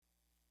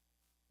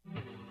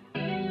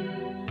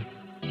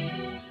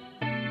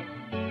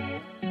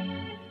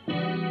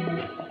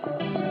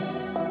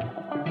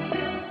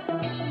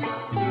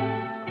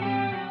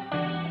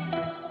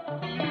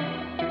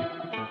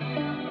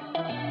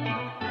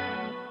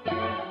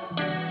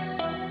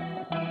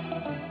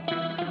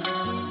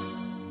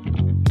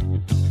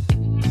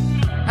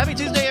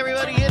Happy Tuesday,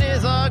 everybody. It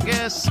is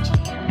August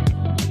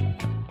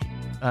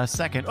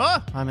 2nd.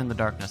 Oh, I'm in the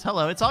darkness.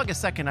 Hello, it's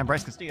August 2nd. I'm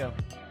Bryce Castillo,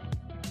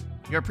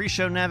 your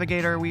pre-show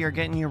navigator. We are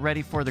getting you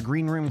ready for the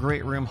Green Room,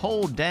 Great Room,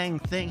 whole dang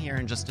thing here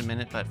in just a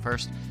minute. But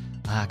first,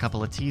 a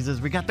couple of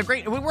teases. We got the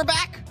great... We're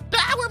back!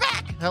 We're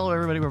back! Hello,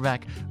 everybody. We're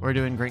back. We're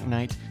doing Great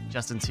Night.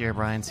 Justin's here.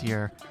 Brian's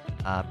here.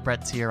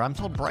 Brett's here. I'm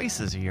told Bryce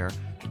is here.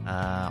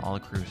 All the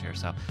crew's here.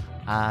 So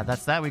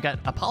that's that. We got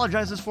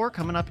Apologizes For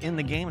coming up in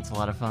the game. It's a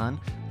lot of fun.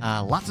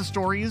 Lots of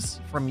stories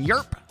from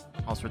Yerp.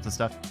 All sorts of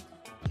stuff.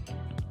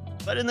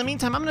 But in the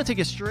meantime, I'm going to take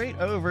you straight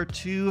over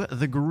to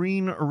the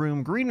Green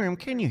Room. Green Room,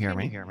 can you hear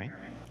me?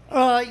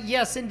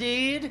 Yes,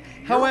 indeed.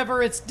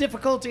 However, it's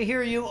difficult to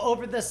hear you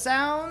over the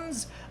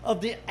sounds of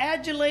the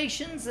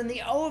adulations and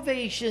the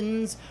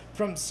ovations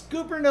from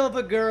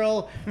Scoopernova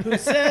Girl, who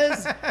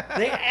says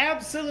they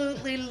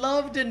absolutely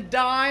loved and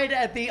died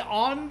at the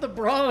On the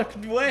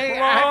Broadway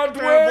Actor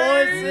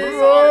Voices.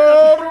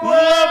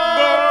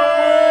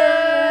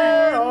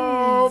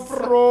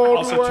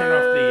 Also turn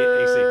off the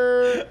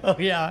AC. Oh,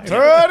 yeah.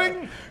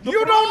 Turning,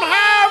 you don't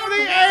have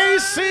the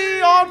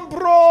AC on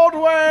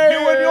Broadway.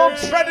 You and you're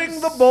treading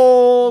the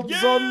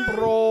boards on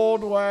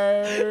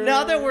Broadway.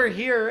 Now that we're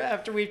here,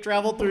 after we've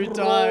traveled through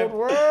time,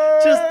 Broadway.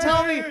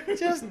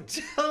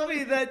 just tell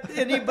me that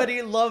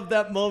anybody loved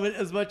that moment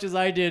as much as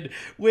I did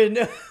when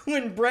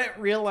Brett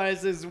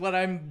realizes what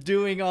I'm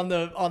doing on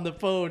the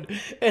phone,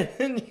 and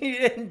then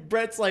and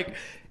Brett's like,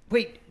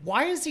 wait,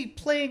 why is he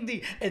playing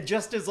the... And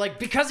Justin's like,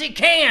 because he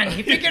can.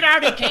 He figured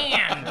out he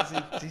can.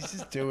 He's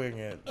just doing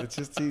it. It's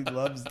just he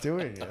loves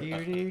doing it.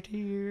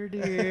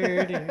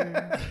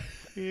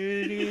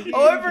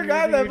 Oh, I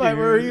forgot that part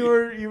where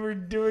you were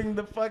doing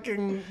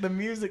the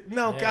music.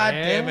 No, god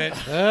damn it.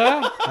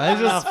 I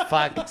just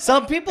fuck.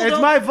 Some people It's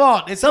don't... my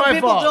fault. It's Some my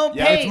people fault. don't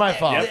Yeah, pay. it's my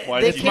fault. Yep,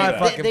 why They did you do can't,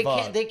 that? fucking they fault.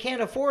 can't, they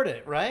can't afford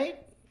it, right?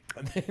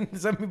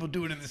 Some people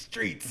do it in the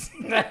streets.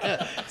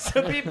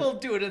 Some people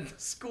do it in the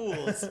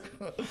schools.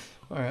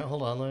 All right,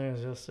 hold on. Let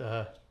me just...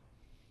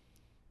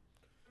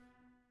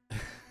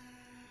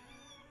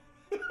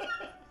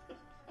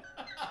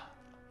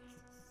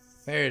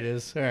 There it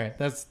is. All right,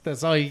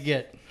 that's all you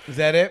get. Is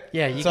that it?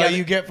 Yeah, you that's all gotta-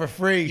 you get for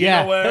free.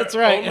 Yeah. You know where that's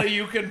right. Only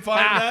you can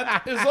find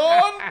that is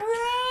on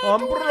On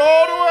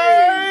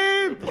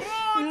Broadway.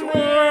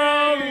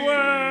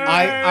 All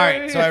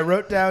right. So I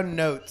wrote down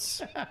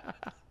notes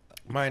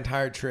my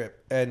entire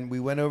trip, and we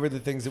went over the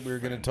things that we were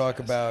going to talk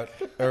about.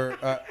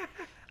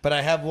 But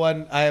I have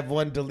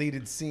one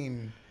deleted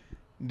scene.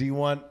 Do you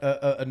want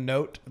a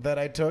note that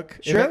I took?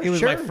 Sure, It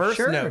was my first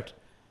sure. note.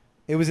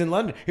 It was in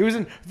London. It was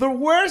in the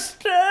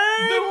West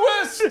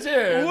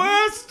End.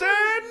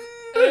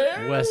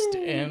 West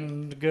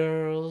End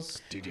girls.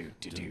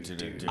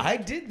 I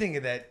did think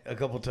of that a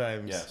couple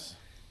times. Yes.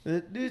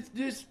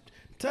 This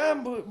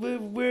time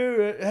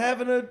we're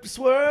having a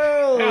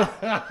swirl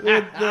with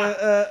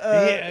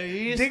the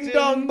Eastern Ding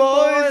Dong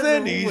Boys and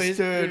and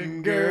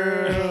Eastern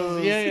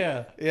Girls.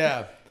 Yeah.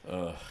 Yeah.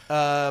 Ugh.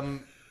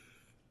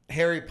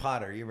 Harry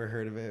Potter. You ever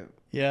heard of it?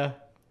 Yeah.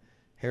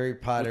 Harry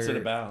Potter. What's it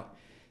about?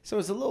 So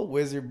it's a little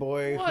wizard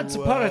boy. Once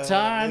who, upon a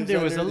time, lives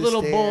there was a under the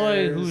little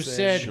boy who stairs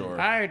said, Sure.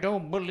 I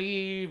don't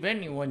believe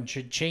anyone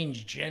should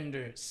change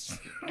genders.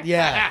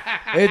 Yeah,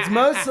 it's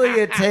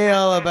mostly a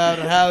tale about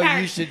how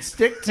you should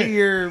stick to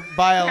your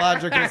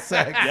biological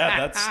sex.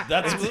 Yeah,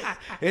 that's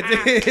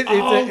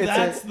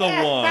It's the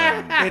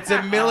one. it's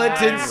a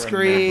militant I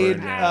screed.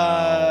 remember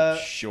now.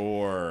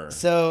 Sure.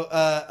 So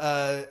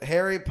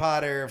Harry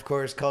Potter, of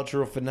course,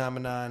 cultural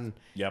phenomenon.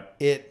 Yep.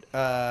 It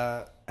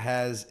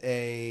has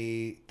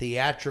a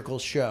theatrical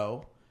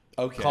show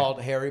Okay. called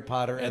Harry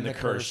Potter and the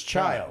Cursed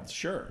Child.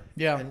 Sure.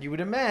 Yeah. And you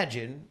would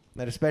imagine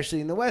that, especially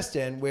in the West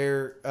End,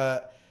 where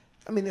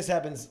this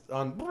happens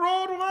on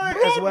Broadway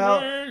as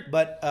well,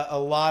 but a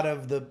lot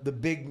of the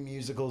big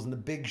musicals and the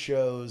big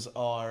shows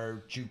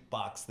are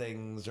jukebox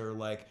things or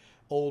like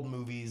old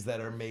movies that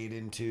are made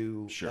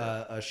into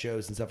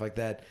shows and stuff like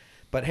that.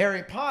 But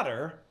Harry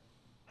Potter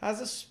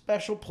has a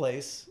special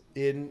place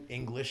in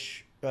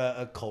English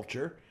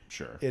culture.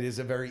 Sure. It is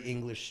a very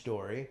English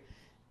story.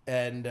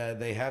 And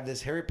they have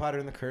this Harry Potter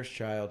and the Cursed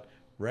Child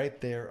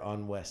right there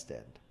on West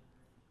End.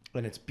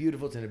 And it's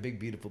beautiful. It's in a big,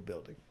 beautiful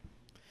building.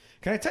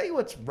 Can I tell you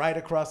what's right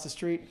across the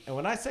street? And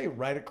when I say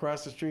right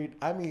across the street,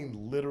 I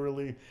mean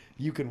literally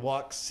you can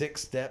walk 6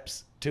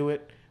 steps to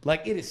it.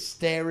 Like it is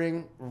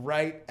staring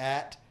right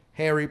at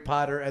Harry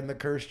Potter and the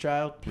Cursed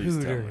Child.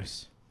 Please tell me.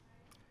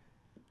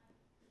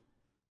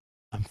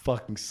 I'm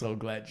fucking so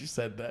glad you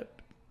said that.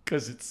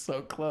 Because it's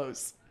so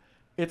close.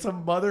 It's a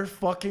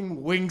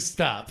motherfucking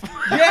Wingstop.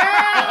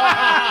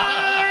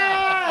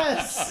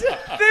 Yes!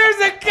 There's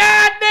a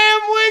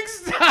goddamn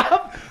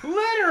Wingstop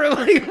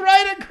literally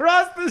right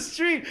across the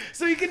street.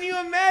 So can you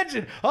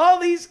imagine all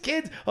these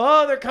kids?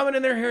 Oh, they're coming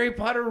in their Harry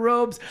Potter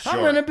robes. I'm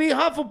Sure. going to be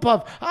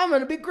Hufflepuff. I'm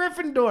going to be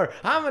Gryffindor.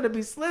 I'm going to be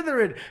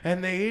Slytherin.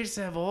 And they each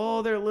have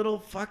all their little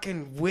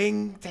fucking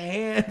winged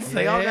hands.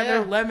 They all got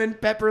their Yeah. lemon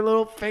pepper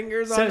little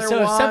fingers on their So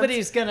if wands.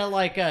 somebody's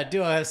gonna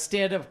do a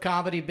stand-up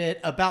comedy bit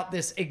about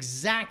this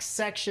exact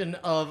section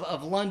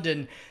of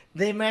London,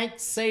 they might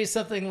say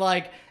something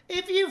like,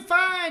 if you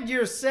find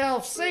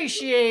yourself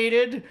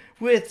satiated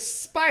with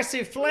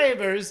spicy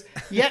flavors,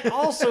 yet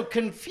also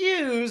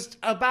confused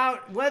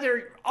about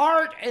whether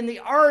art and the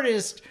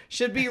artist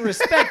should be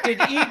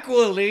respected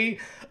equally,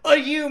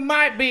 you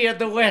might be at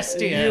the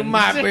West End. You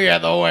might be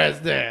at the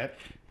West End.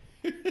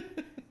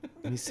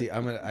 Let me see.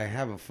 I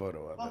have a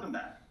photo of it. Welcome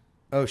back.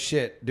 Oh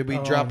shit! Did we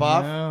drop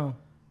off? No.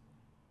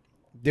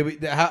 Did we?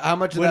 How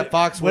much of that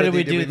Fox? What did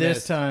we do miss?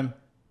 this time?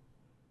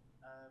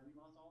 We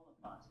lost all the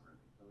Fox group,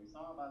 but we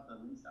saw about the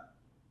Lisa.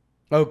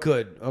 Oh,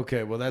 good.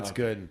 Okay, well that's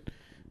good.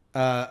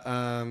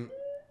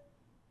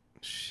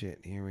 Shit.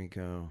 Here we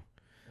go.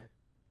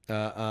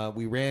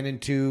 We ran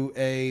into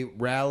a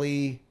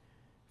rally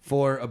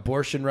for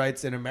abortion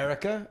rights in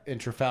America in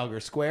Trafalgar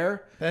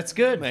Square. That's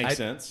good. Makes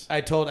sense.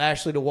 I told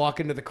Ashley to walk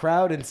into the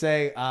crowd and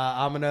say,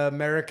 "I'm an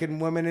American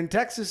woman in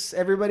Texas.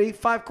 Everybody,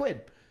 $5.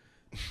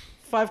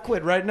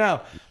 $5 right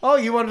now. Oh,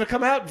 you wanted to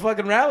come out and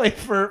fucking rally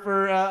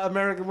for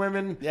American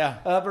women? Yeah.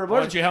 For Why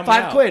abortion. don't you help me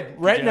out? $5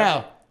 right Could you now.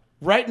 help me?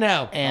 Right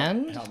now.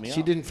 And Help me She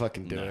out. didn't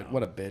fucking do it.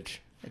 What a bitch.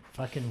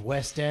 fucking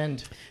West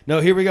End. No,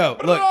 here we go.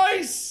 Look.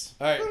 Rice.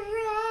 All right.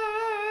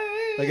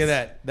 Look at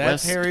that.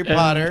 That's West Harry End.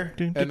 Potter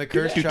and the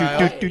Cursed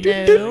Child.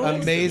 No.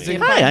 Amazing.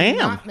 If Hi, I I'm am.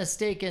 not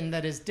mistaken,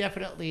 that is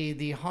definitely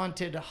the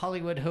haunted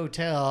Hollywood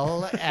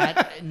Hotel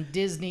at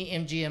Disney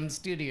MGM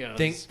Studios.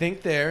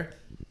 Think there.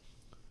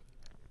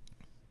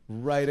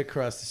 Right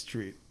across the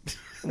street.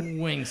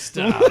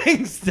 Wingstop.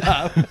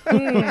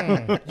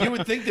 Wingstop. You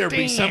would think there'd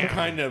be some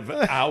kind of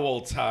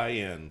owl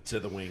tie-in to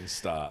the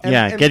Wingstop.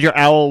 Yeah, get your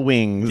owl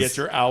wings. Get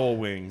your owl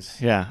wings.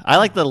 Yeah, I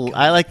like the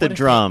What if they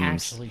drums.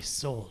 actually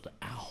sold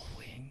owl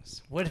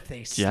wings? What if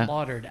they Yeah.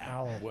 slaughtered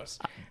owls?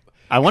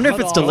 I wonder if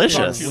Cut it's off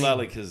delicious. the Too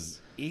loudly, because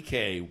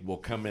EK will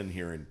come in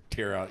here and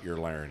tear out your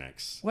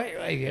larynx Wait.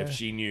 if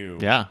she knew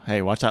Yeah.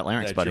 Hey, watch that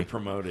larynx, that buddy. you're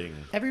promoting.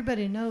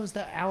 Everybody knows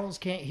that owls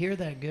can't hear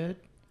that good.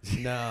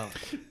 No.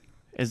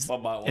 Is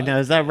About what?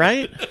 is that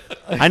right?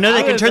 I know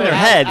they can turn their I'll-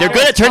 head. They're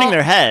good at turning I'll-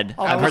 their head.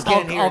 I'll- I've heard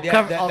I'll-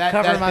 that. I'll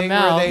cover my thing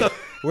mouth.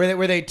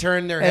 Where they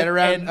turn their head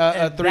around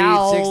and 360.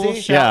 thou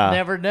shalt Yeah.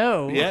 never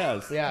know.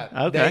 Yes. Yeah.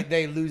 Okay.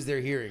 They lose their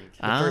hearing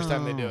the first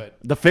time they do it.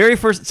 The very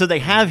first, so they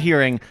have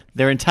hearing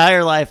their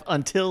entire life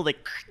until they.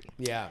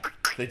 Yeah.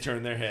 They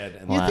turn their head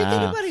and You think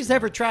Wow. anybody's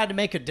ever tried to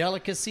make a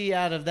delicacy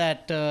out of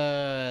that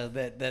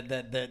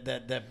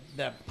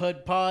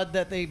pud pod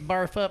that they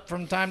barf up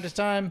from time to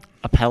time?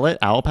 A pellet?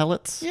 Owl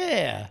pellets?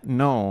 Yeah.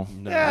 No. I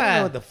don't know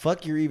Yeah. what the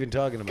fuck you're even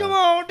talking about. Come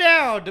on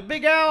down to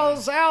Big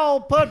Owl's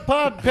Owl Pud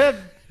Pellets.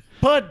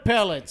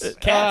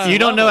 You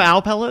don't know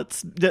owl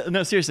pellets?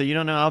 No, seriously, you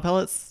don't know owl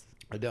pellets?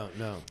 I don't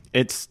know.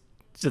 It's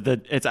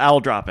owl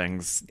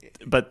droppings,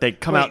 but they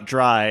come out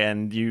dry,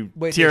 and you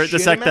Wait, tear they shit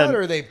dissect them out them.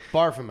 or they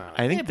barf them out?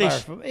 I think they.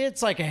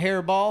 It's like a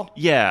hairball.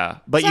 Yeah,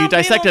 but Some you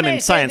dissect people them may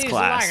in say science these are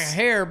class. like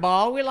a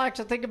hairball. We like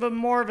to think of them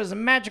more of as a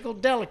magical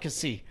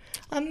delicacy.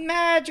 A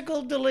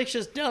magical,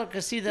 delicious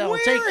delicacy that will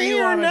take you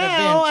here on an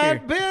now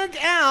adventure. at Big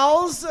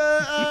Owl's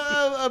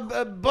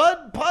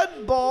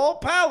Pud Ball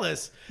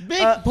Palace.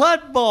 Big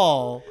Pud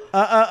Ball.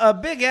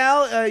 Big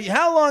Al,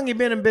 how long you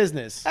been in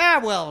business?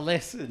 Well,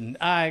 listen,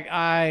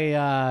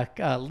 I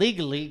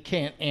legally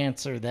can't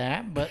answer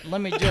that, but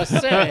let me just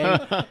say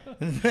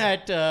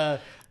that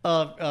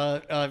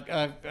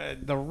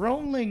the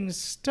Rolling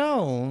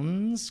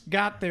Stones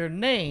got their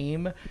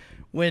name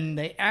when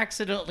they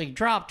accidentally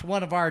dropped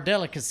one of our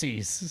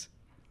delicacies.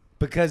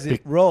 Because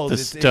it rolls. the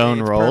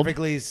stone it's rolled?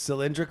 perfectly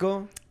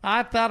cylindrical.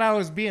 I thought I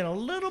was being a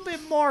little bit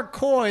more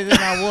coy than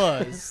I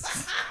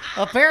was.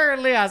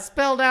 Apparently, I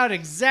spelled out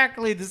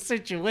exactly the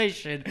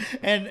situation,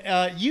 and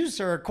you,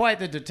 sir, are quite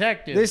the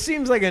detective. This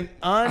seems like an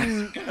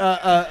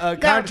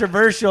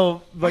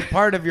controversial like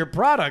part of your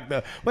product,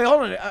 though. Wait,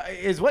 hold on.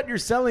 Is what you're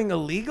selling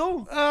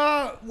illegal?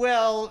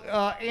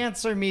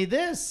 Answer me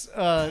this,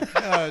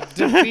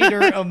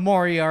 defeater of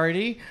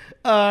Moriarty.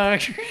 Are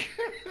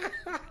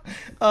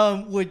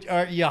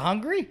you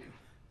hungry?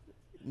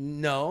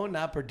 No,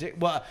 not particular.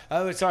 Well,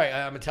 oh, sorry,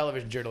 I'm a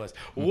television journalist.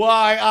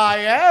 Why, I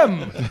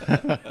am.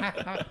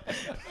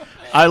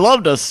 I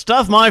love to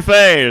stuff my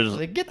face.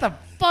 Get the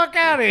fuck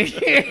out of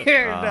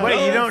here! No.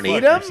 Wait, you don't Fuck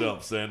eat them?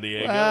 yourself, San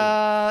Diego.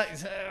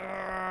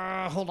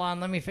 Hold on,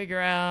 let me figure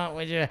out.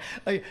 Let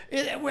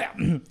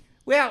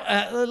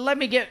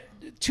me get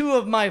two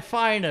of my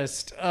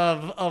finest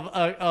of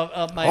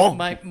my Oh,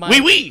 my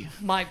oui.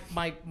 my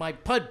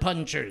pud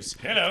punchers.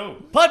 Hello.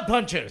 Pud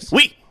punchers.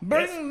 Oui.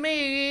 Bring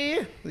me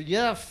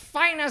your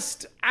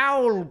finest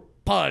owl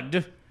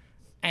pud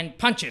and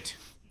punch it.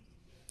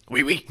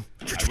 Oui, oui.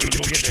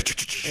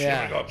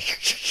 Yeah.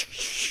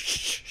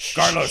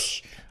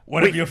 Carlos,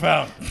 what have you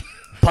found?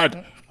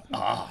 Pud.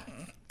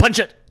 Punch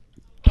it.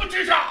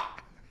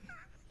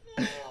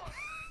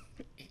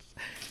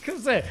 Come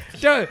say,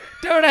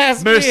 don't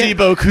ask Merci me.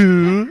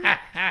 beaucoup.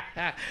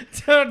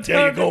 Don't,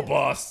 There you go,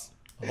 boss.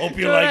 Hope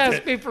you Don't liked ask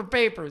it. me for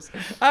papers.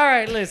 All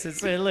right, listen.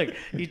 So look,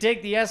 you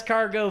take the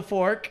escargot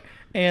fork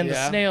and the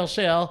Yeah. snail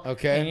shell.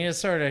 Okay. And you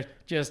sort of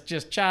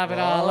just chop it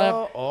all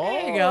up. Oh.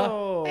 There you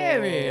go.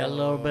 Maybe a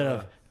little bit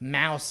of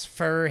mouse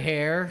fur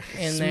hair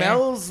in there.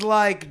 Smells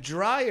like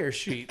dryer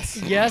sheets.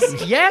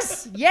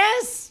 Yes.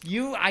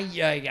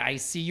 I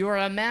see you're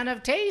a man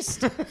of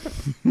taste.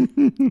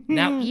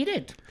 Now eat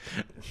it.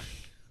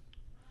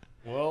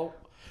 Well,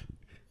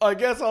 I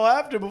guess I'll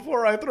have to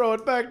before I throw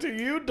it back to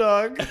you,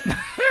 Doug.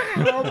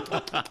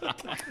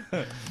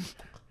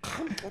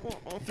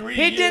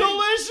 He did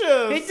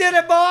it. He did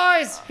it,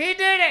 boys. He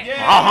did it.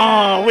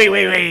 Oh,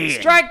 wait.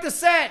 Strike the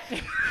set.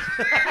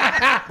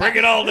 Bring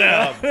it all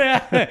down.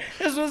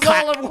 This was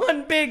all of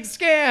one big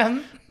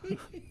scam.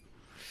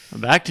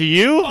 Back to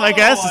you, I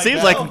guess. It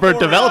seems like we're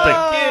developing.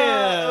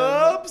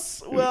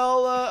 Oops.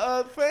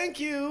 Well,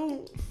 thank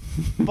you.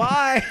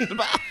 Bye. Who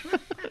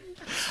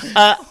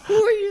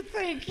are you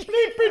thinking?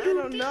 I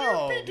don't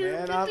know,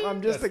 man.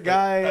 I'm just a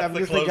guy. I'm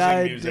the just a closing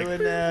guy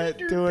music.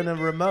 doing a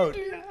remote.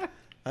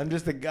 I'm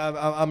just a guy.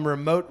 I'm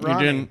remote You're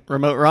Ronnie. doing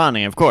remote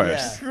Ronnie, of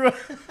course. Yeah.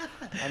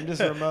 I'm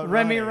just remote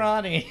Remy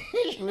Ronnie.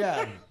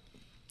 Yeah.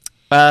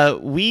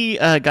 We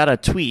got a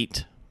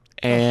tweet,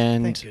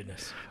 and Thank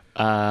goodness.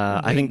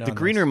 I think the on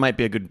green this. room might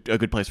be a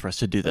good place for us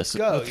to do this.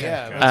 Go.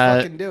 Yeah.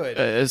 Let's fucking do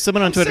it.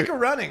 Someone on I'm Twitter. sick of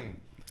running.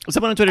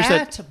 Someone on Twitter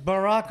said At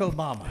Barack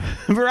Obama.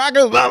 Barack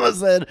Obama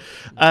said,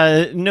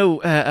 no,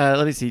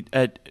 let me see.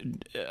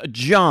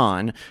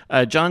 John's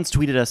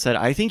tweeted us, said,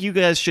 I think you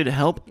guys should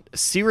help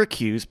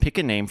Syracuse pick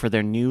a name for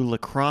their new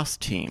lacrosse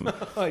team.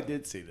 I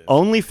did see this.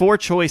 Only 4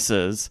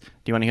 choices. Do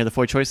you want to hear the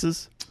 4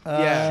 choices?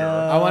 Yeah.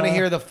 Sure. I want to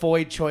hear the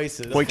Foy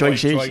choices. Foy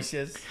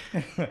choices.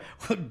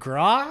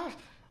 Gra?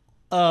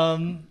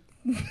 Okay.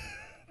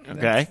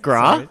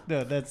 Gra,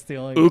 No, that's the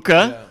only.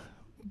 Uka,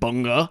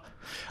 Bunga.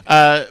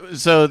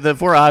 So the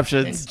 4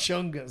 options.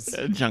 Chungus.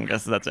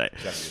 Chungus, that's right.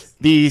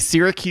 The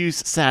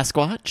Syracuse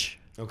Sasquatch.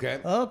 Okay.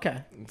 Okay.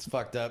 It's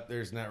fucked up.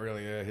 There's not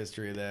really a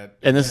history of that.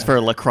 And this is for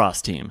a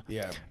lacrosse team.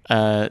 Yeah.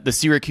 The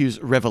Syracuse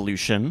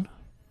Revolution.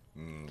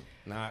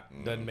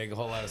 Doesn't make a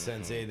whole lot of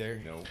sense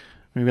either. No.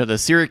 We've got the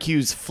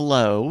Syracuse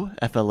Flow,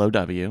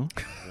 FLOW.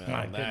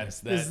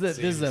 This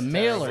is a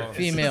male or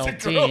female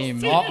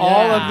team.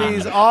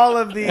 All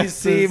of these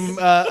seem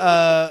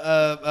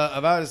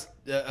about as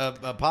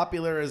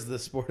popular as the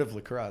sport of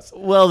lacrosse.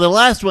 Well, the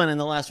last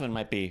one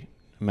might be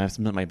a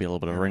little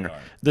bit of a ringer.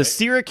 The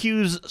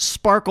Syracuse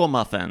Sparkle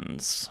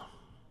Muffins.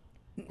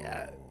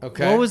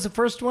 Okay. What was the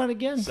first one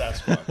again?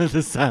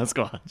 The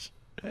Sasquatch.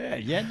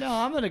 Yeah, no,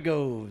 I'm gonna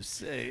go.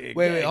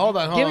 Wait, hold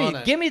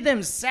on. Give me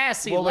them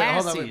sassy Hold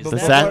on. lassies. The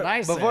That's what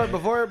I say.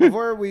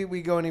 Before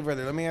we go any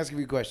further, let me ask you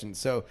a few questions.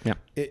 So, Yeah.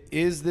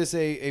 is this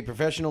a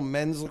professional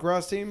men's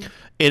lacrosse team?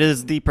 It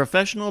is the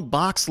Professional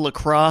Box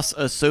Lacrosse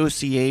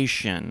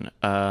Association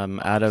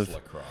out of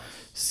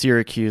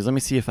Syracuse. Let me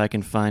see if I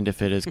can find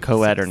if it is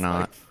co-ed or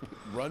not.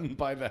 Run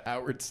by the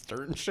Howard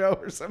Stern show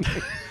or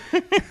something?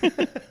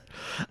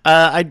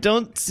 I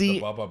don't see.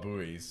 Baba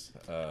Booey's.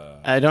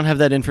 I don't have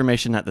that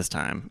information at this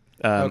time.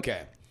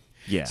 Okay.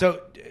 Yeah.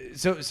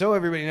 So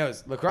everybody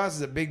knows lacrosse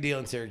is a big deal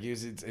in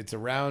Syracuse. It's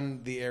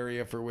around the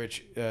area for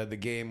which the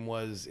game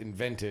was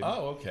invented.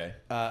 Oh, okay.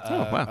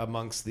 wow.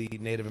 Amongst the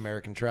Native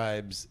American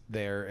tribes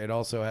there. It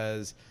also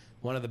has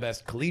one of the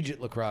best collegiate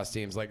lacrosse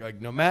teams.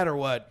 Like no matter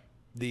what,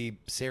 the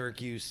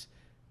Syracuse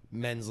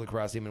men's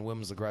lacrosse team and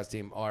women's lacrosse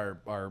team are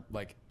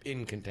like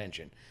in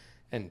contention,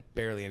 and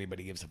barely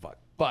anybody gives a fuck.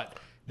 But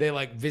they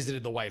like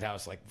visited the White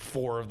House like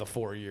 4 of the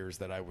 4 years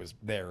that I was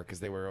there because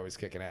they were always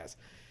kicking ass.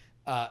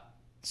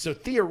 So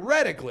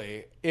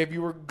theoretically, if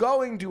you were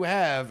going to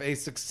have a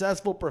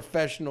successful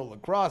professional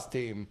lacrosse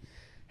team,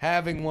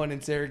 having one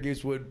in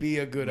Syracuse would be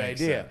a good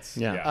idea. Sense.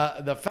 Yeah.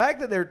 The fact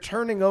that they're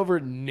turning over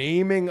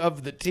naming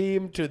of the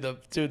team to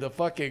the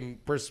fucking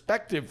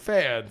prospective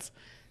fans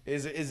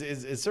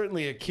is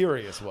certainly a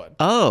curious one.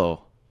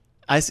 Oh,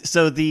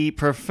 so the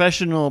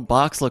Professional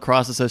Box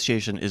Lacrosse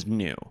Association is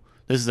new.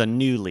 This is a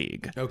new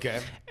league.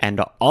 Okay.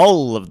 And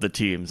all of the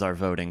teams are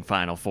voting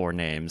Final Four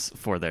names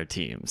for their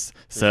teams.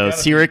 So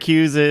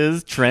Syracuse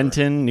is,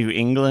 Trenton, New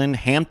England,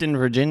 Hampton,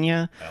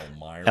 Virginia,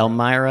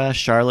 Elmira,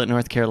 Charlotte,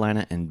 North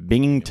Carolina, and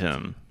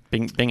Binghamton.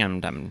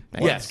 Binghamton.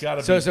 Yes. It's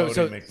gotta be So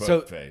voting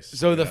McBoatface.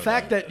 so You the know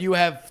fact that you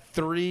have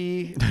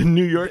 3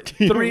 New York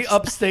teams. 3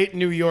 upstate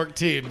New York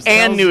teams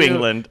And tells New you-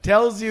 England.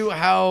 tells you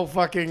how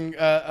fucking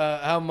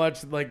how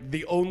much like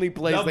the only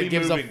place They'll that be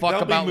gives moving, a fuck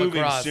they'll about be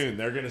moving lacrosse. soon.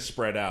 They're going to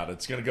spread out.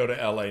 It's going to go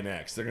to L.A.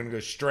 next. They're going to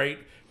go straight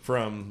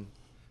from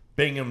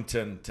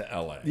Binghamton to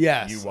L.A.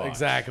 Yes, You watch.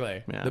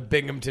 exactly. Yeah. The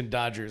Binghamton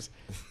Dodgers.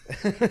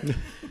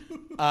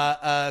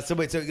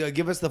 So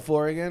give us the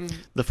 4 again.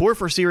 The 4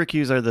 for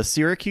Syracuse are the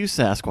Syracuse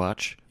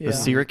Sasquatch, the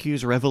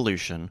Syracuse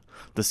Revolution,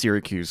 the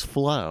Syracuse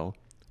Flow,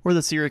 or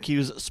the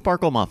Syracuse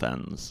Sparkle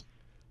Muffins.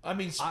 I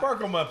mean,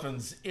 Sparkle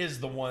Muffins is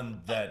the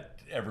one that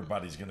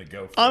everybody's going to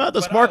go for. I'm at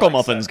the But I Sparkle like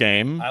Muffins Sas-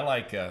 game. I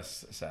like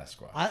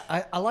Sasquatch.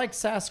 I like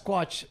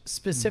Sasquatch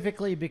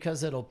specifically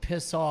because it'll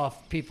piss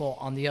off people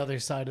on the other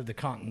side of the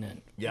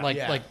continent. Yeah. Like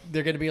Yeah. like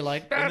they're gonna be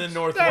like, In the "That's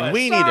Northwest.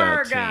 We need a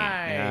our team.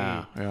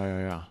 guy.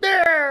 Yeah.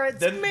 There, it's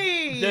then,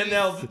 me. Then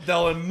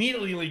they'll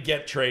immediately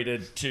get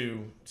traded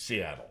to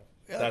Seattle.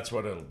 That's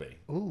what it'll be.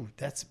 Ooh,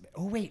 that's.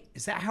 Oh wait,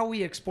 is that how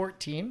we export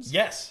teams?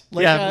 Yes.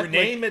 Like, Yeah.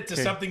 Rename it to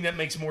something that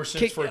makes more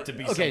sense for it to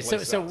be okay,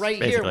 someplace so else. right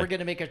here Basically. we're going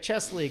to make a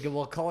chess league and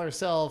we'll call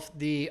ourselves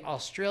the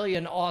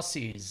Australian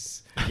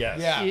Aussies, Yes.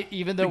 Yeah.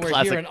 even though we're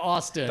Classic. here in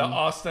Austin. The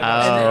Austin. Oh,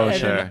 and then,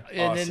 sure.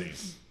 and then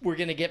Aussies. we're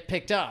going to get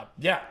picked up.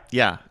 Yeah.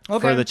 Yeah.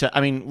 Okay. For the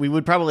I mean, we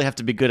would probably have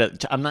to be good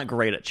at. I'm not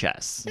great at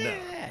chess. No.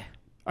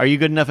 Are you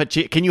good enough at?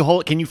 Can you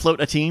hold? Can you float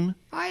a team?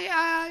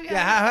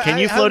 Can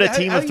you float a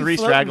team of 3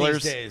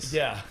 stragglers?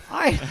 Yeah.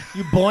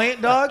 You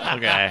buoyant, dog?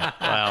 Okay.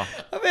 Well,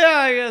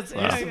 I guess.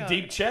 There's some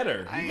deep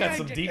cheddar. You got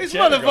some deep This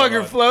cheddar. going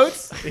motherfucker on.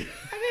 floats.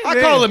 I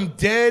call him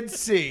Dead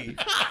Sea.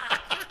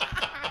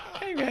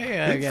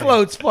 He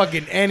floats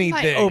fucking My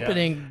anything.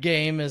 opening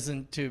game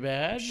isn't too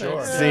bad. but-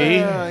 Sure. see,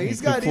 He's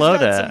You got, can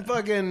float it. some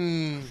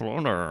fucking.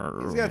 Floater.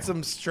 He's got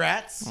some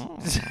strats.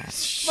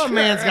 My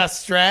man's got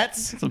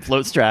strats. Some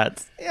float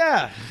strats.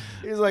 Yeah.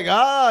 He's like,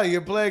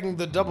 you're playing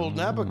the double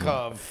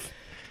Nabokov.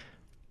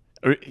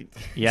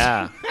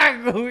 Yeah.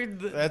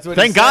 That's what.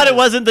 Thank he God says. it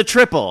wasn't the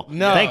triple.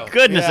 No. Thank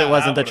goodness Yeah, it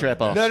wasn't the I would've-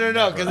 triple.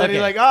 No, because then he's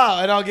Okay. like,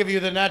 and I'll give you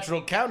the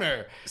natural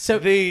counter. So-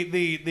 the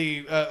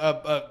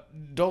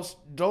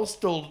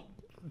Dostal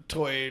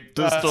toy.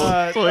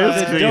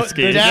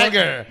 Dostal-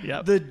 dagger.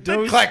 Yep. The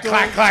Clack,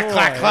 clack, clack,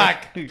 clack,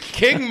 clack.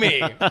 King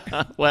me.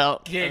 Well,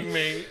 King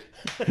me.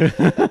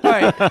 All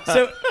right.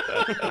 So,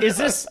 is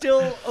this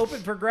still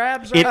open for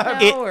grabs right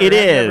now? or- it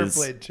never is.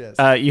 played chess.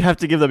 You have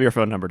to give them your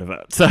phone number to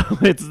vote. So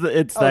it's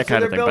that So kind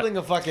they're of thing. building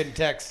a fucking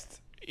text.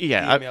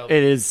 Yeah, email, it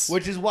is.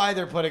 Which is why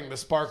they're putting the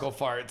sparkle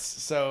farts.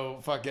 So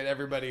fucking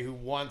everybody who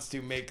wants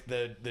to make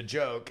the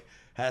joke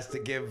has to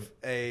give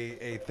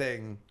a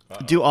thing.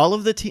 Do all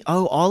of the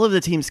all of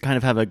the teams kind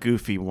of have a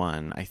goofy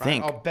one? I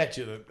think I'll bet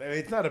you that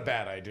it's not a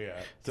bad idea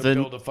to The-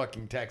 build a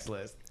fucking text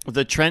list.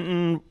 the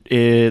Trenton.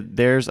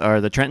 There's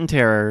the Trenton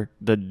Terror,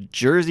 the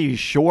Jersey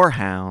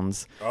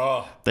Shorehounds,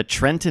 Oh, the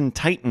Trenton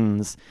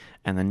Titans,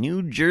 and the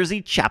New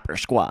Jersey Chopper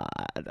Squad.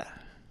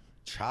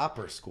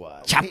 Chopper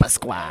Squad. Chopper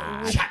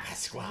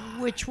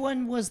Squad. Which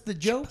one was the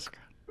joke?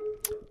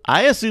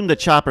 I assume the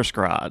Chopper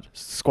Squad.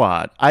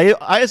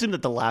 I assume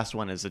that the last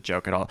one is a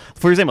joke at all.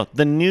 For example,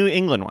 the New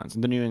England ones,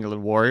 the New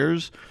England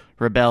Warriors,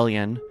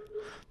 Rebellion,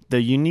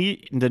 the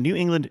New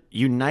England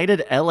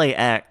United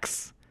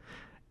LAX,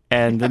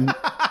 and the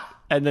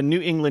and the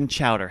New England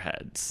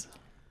Chowderheads.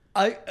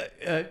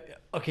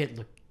 Okay,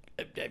 look.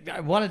 I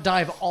want to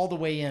dive all the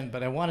way in,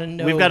 but I want to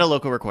know We've got a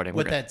local recording. We're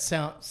what good. that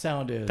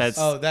sound is. That's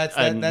That's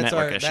a our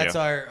network issue. that's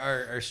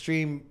our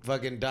stream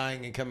fucking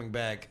dying and coming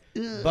back.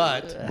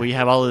 But We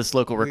have all of this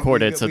local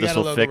recorded, so we this got a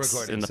will local fix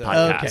recording, in the so-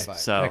 podcast. Okay.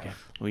 So Okay.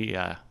 we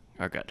are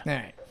good. all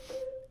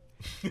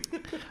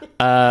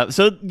right.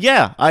 So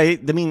yeah, I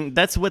mean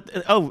that's what.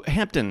 Oh,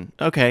 Hampton.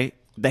 Okay,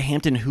 the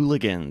Hampton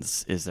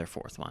Hooligans is their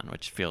fourth one,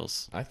 which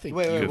feels I think.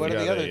 wait, you've what are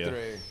got the other a,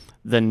 three?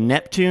 the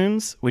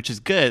Neptunes, which is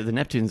good. The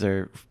Neptunes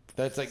are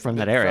That's like from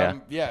that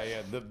area.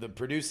 The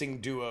producing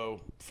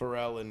duo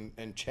Pharrell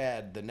and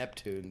Chad, the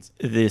Neptunes.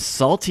 The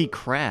Salty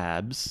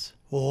Crabs.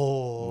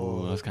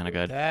 Oh, Ooh, that's kind of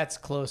good. that's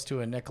close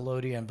to a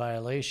Nickelodeon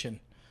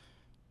violation.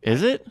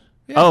 Is it?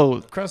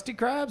 Oh, Krusty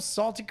Krabs,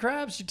 Salty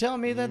Crabs. You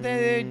telling me that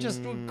they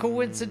just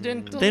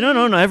coincidentally? they don't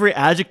own every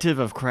adjective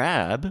of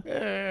crab, Uh,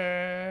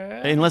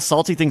 unless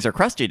salty things are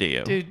crusty to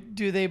you.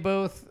 do they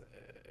both?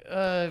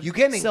 You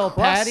can sell encrust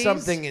patties?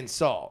 something in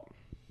salt.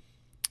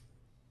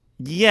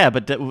 Yeah,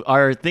 but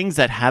are things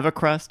that have a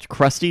crust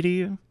crusty to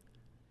you?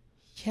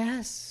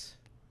 Yes.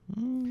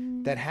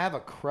 That have a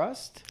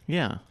crust?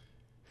 Yeah.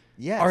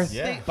 Yes. Are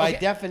Yeah. they, By okay,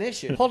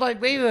 definition. Hold on,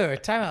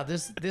 wait. Time out.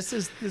 This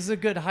is a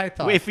good high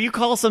thought. If you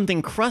call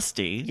something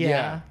crusty,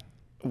 yeah.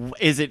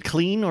 is it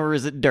clean or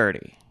is it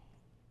dirty?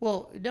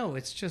 Well, no,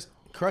 it's just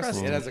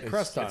Crusty. It has a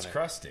crust on it's it.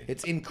 crusty.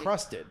 It's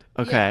encrusted.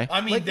 Okay. I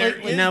mean, Like- there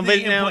like- is now- the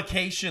but now-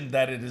 implication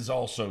that it is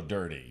also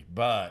dirty,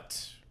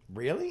 but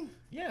Really?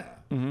 yeah.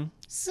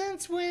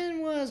 Since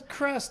when was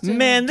crust?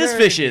 Man, this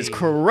fish is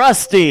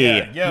crusty.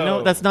 Yeah, yo.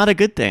 No, that's not a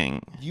good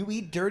thing. You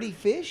eat dirty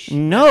fish?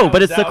 No, I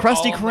but was it's the out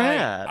crusty all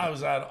crab. night. I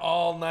was out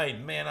all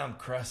night. Man, I'm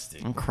crusty.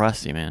 I'm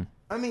crusty, man.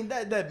 I mean,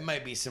 that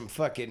might be some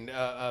fucking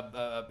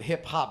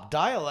hip hop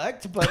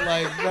dialect, but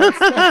like that's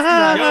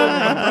not.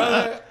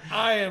 Brother,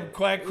 I am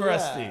quite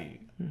crusty.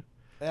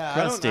 Yeah,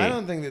 Crusty. I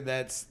don't think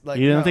that's like.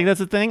 You don't no. think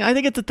that's a thing? I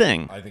think it's a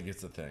thing. I think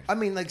it's a thing. I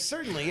mean, like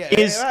certainly, yeah.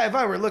 Is- if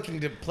I were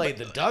looking to play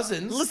the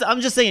dozens, Listen,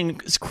 I'm just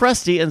saying,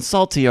 crusty and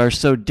salty are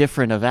so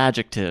different of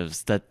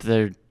adjectives that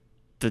they're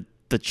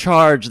the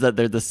charge that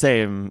they're the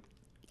same.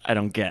 I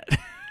don't get.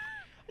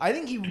 I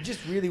think he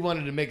just really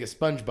wanted to make a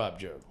SpongeBob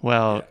joke.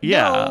 Well,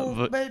 yeah,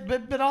 No,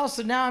 but but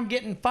also now I'm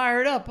getting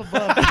fired up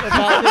about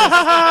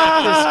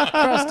this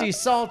crusty,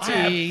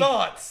 salty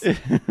Thoughts.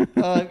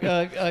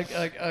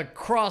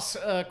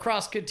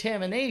 cross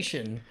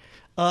contamination.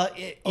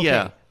 Okay.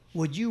 Yeah.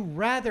 Would you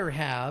rather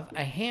have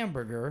a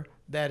hamburger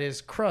that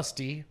is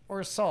crusty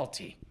or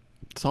salty,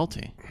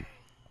 salty.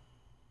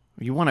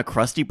 You want a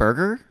crusty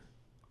burger?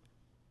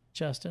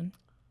 Justin?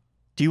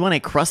 Do you want a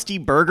crusty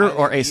burger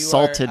or a You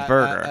salted are-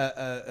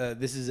 burger?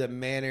 this is a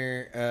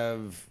manner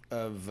of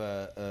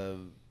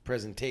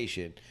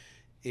presentation.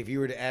 If you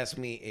were to ask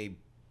me a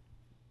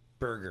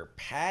burger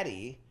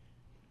patty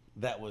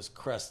that was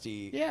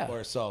crusty Yeah.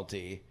 or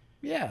salty,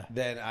 Yeah.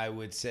 then I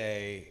would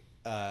say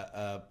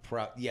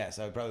yes,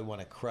 I would probably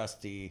want a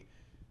crusty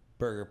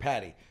burger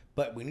patty.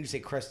 But when you say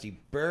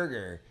crusty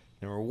burger,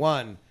 number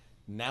one,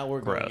 now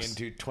we're going Gross.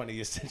 into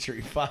 20th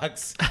Century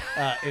Fox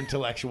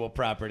intellectual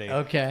property.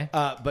 Okay.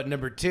 But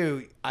number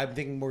two, I'm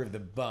thinking more of the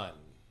bun.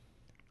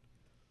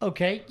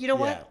 Okay. You know Yeah.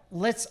 what?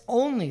 Let's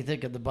only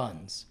think of the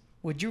buns.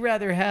 Would you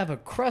rather have a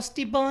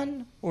crusty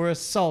bun or a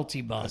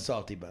salty bun? A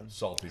salty bun.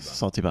 Salty bun.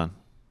 Salty bun.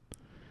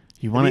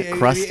 You want it It'd be-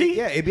 crusty?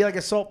 yeah, it'd be like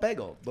a salt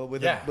bagel, but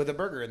with Yeah. a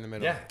burger in the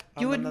middle. Yeah.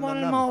 You wouldn't want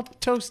them all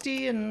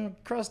toasty and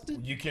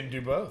crusted? You can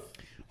do both.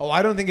 Oh,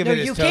 I don't think of No, it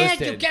as you toasted.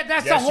 can't. You can't.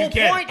 That's Yes, the whole you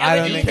can. point. I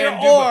of don't it. think- Either You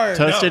can do or. both.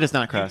 Toasted No, is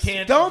not you crust.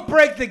 can't- Don't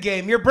break the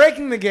game. You're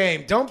breaking the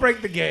game. Don't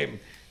break the game.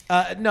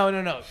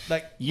 No.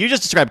 Like You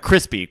just described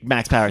crispy.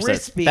 Max Power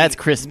crispy. says that's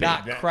crispy,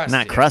 Not crusty.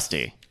 not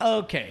crusty.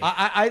 Okay.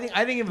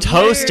 I think of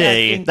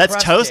Toasty. That's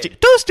encrusted.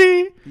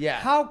 toasty. Toasty. Yeah.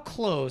 How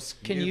close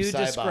can Noob you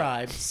Saibot.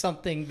 describe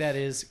something that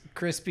is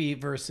crispy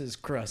versus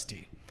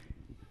crusty?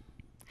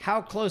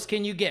 How close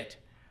can you get?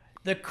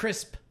 The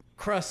crisp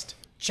crust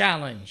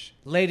challenge.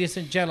 Ladies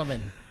and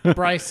gentlemen,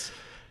 Bryce,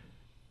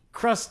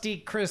 crusty,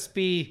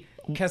 crispy,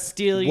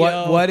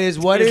 Castillo. What is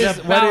about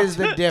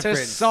the to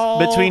difference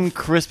solve- Between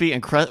crispy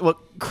and crust. Well,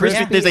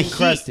 crispy. Crispy There's a and heat.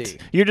 crusty.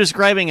 You're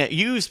describing it.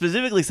 You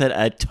specifically said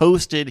a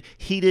toasted,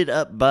 heated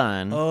up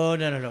bun. Oh,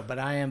 no. But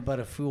I am but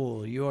a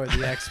fool. You are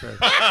the expert.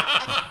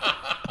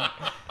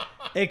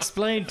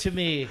 Explain to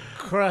me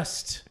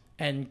crust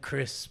and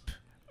crisp.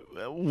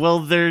 Well,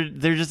 they're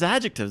just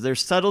adjectives. They're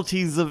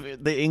subtleties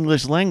of the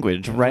English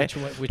language, right?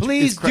 Which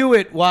Please is do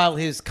it while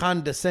his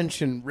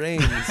condescension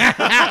reigns.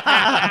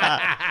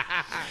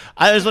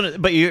 I was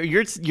wondering, but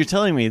you're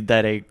telling me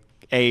that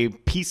a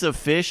piece of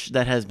fish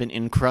that has been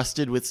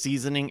encrusted with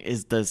seasoning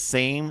is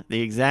the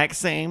exact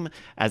same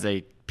as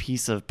a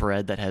piece of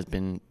bread that has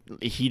been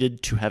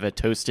heated to have a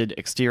toasted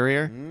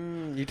exterior.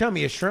 You tell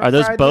me a shrimp. Are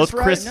those fried both this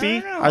right? crispy?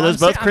 No. Are those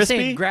both I'm saying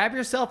crispy? grab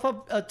yourself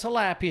a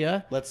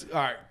tilapia. Let's all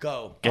right.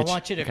 Go. I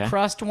want you to Okay.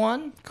 crust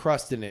one.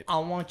 Crust in it. I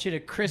want you to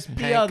crisp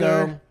the Panko.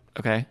 other.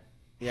 Okay,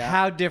 Yeah.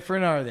 How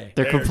different are they?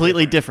 they're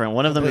completely different.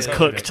 One of them is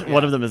Completely cooked. different,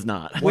 One of them is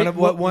not. One of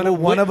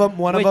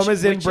them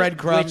is in which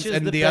breadcrumbs, is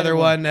and the the better other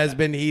one? one has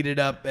been heated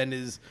up and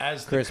is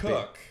As the crispy.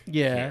 cook,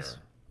 Yes. here,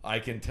 I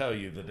can tell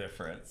you the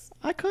difference.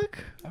 I cook.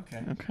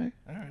 Okay. Okay.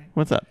 All right.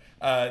 What's up?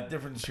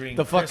 Difference between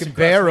The crisp fucking and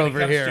bear crust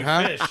when over it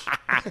comes here,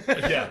 to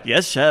fish. Yeah.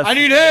 Yes, chef. I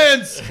need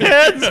hands.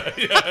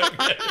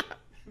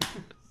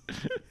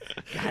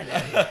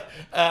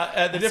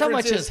 The So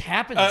much difference has is,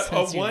 happened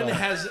since you one left.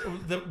 has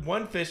the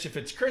one fish. If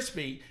it's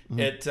crispy,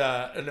 it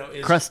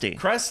is Crusty.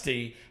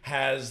 Crusty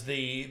has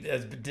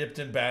dipped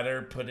in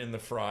batter, put in the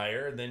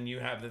fryer. Then you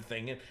have the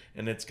thing,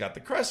 and it's got the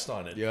crust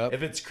on it. Yep.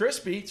 If it's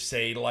crispy,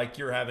 say like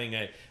you're having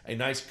a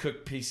nice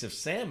cooked piece of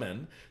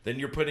salmon, then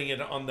you're putting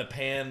it on the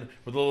pan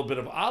with a little bit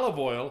of olive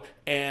oil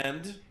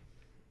and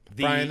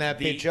Frying that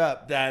bitch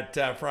up.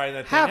 Frying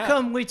that How thing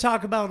come we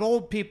talk about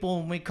old people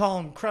and we call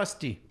them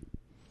crusty?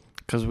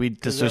 Because we They're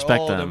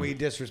disrespect old them. and we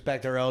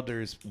disrespect our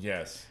elders up.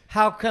 Yes.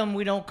 How come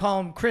we don't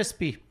call them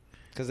crispy?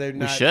 because they're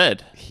not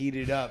should.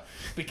 heated up.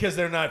 Because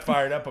they're not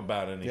fired up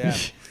about anything.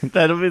 Yeah.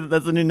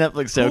 That's a new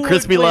Netflix show. Who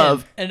Crispy would win,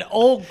 Love. an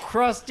old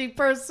crusty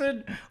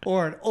person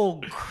or an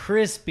old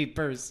crispy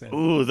person?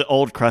 Ooh, the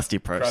old crusty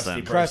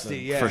person. Crusty,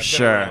 yeah. For Been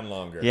sure. around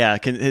longer. Yeah,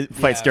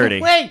 fights dirty.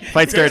 Wait,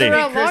 Fights been dirty.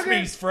 around longer?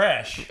 Crispy's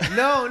fresh.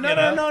 No. You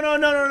know?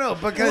 No.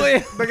 Because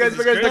Wait. because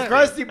the crispy.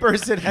 crusty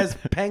person has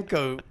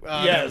panko.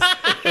 Yes.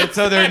 And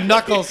so their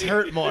knuckles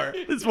hurt more.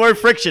 It's more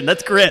friction.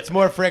 That's grit. It's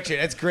more friction.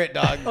 It's grit,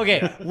 dog.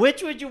 Okay,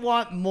 which would you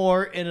want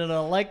more in an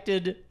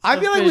elected I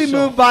feel like we official?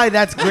 moved by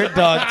that's grit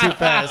dog too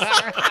fast.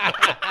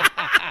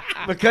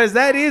 Because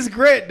that is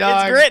grit,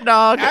 dog. It's grit,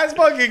 dog. That's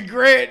fucking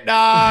grit,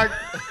 dog.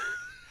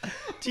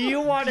 Do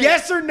you want it?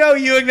 Yes or no,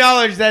 you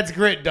acknowledge that's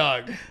grit,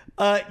 dog.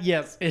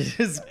 Yes, it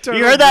is.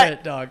 Turtle heard that?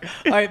 grit, dog.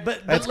 All right,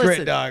 but That's listen.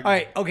 grit, dog. All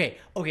right, okay.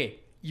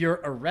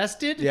 You're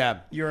arrested. Yeah.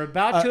 You're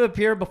about to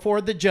appear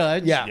before the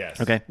judge. Yeah. Yes.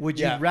 Okay. Would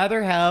Yeah. you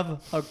rather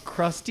have a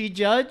crusty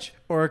judge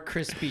or a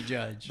crispy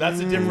judge?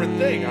 That's a different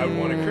thing. I would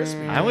want a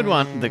crispy. I would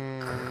want the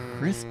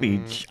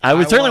crispy. I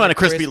would certainly want a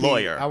crispy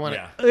lawyer. I want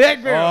Yeah.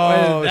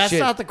 Oh, That's shit.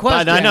 not the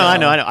question. I know.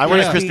 I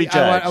want a crispy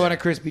judge. I want a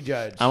crispy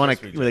judge. I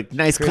want a with a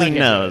nice clean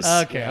nose.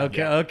 Okay.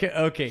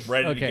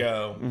 Ready okay. to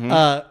go. On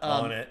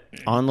On it.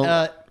 On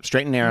the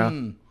straight and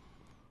narrow.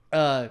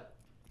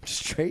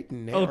 Straight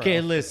and narrow.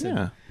 Okay, listen.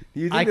 Yeah.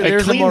 You I- think that a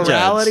there's a clean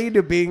morality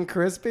to being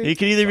crispy? He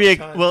could either be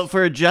Sometimes.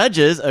 for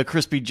judges, a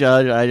crispy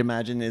judge, I'd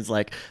imagine, is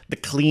like the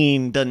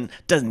clean,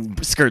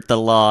 doesn't skirt the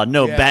law,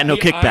 no Yeah. no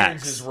He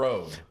irons his kickbacks.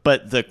 robe.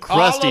 But the I'll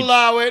crusty,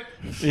 allow it.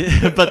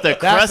 but the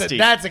crusty,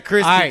 That's a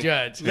crispy All right,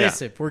 judge.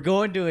 listen, we're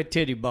going to a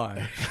titty bar.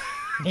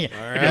 You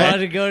want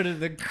to go to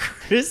the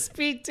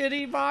crispy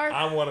titty bar?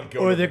 I want to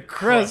go or to the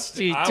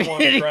crusty I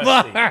want titty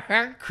crusty.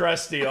 bar.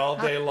 Crusty all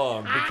day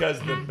long because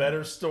the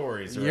better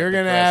stories are You're at the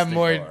gonna have Krusty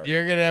more. bar.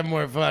 You're gonna have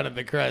more fun at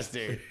the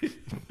Krusty.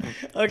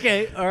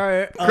 Okay, all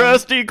right.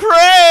 Krusty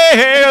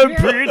Krab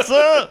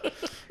pizza.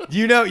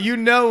 You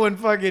know when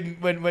fucking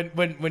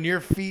when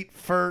your feet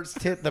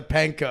first hit the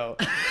panko.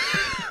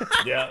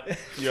 Yeah,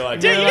 you're like,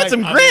 Dude, you you're got like,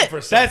 some I'm grit. in for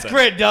That's something.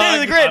 grit, dog.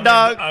 Dude, the grit,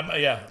 dog.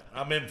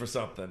 I'm in for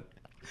something.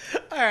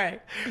 all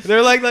right.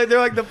 They're like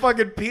the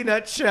fucking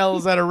peanut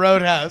shells at a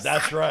roadhouse.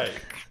 That's right.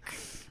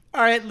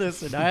 All right,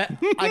 listen. I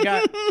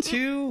got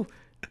 2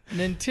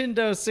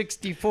 Nintendo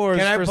 64s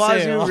Can I for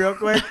pause sale. you real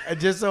quick,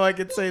 just so I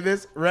can say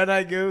this? Red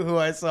Eye Goo, who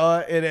I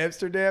saw in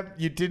Amsterdam,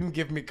 you didn't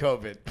give me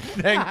COVID.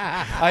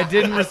 I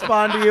didn't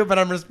respond to you, but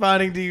I'm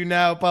responding to you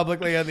now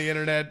publicly on the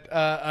internet.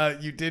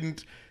 You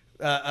didn't.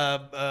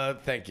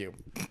 Thank you.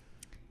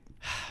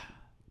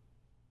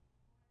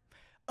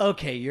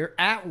 Okay, you're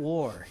at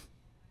war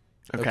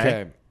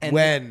Okay. And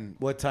when?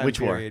 What time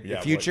Which war? period? Yeah,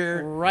 The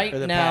future? right or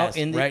the now past?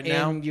 in right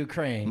now?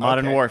 Ukraine.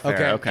 Modern Okay. warfare.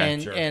 Okay. Okay.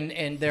 And, Sure.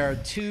 and there are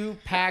 2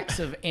 packs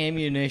of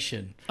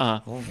ammunition.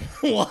 Uh-huh.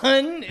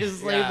 One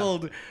is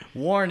labeled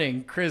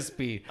 "Warning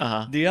Crispy."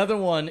 Uh-huh. The other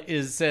one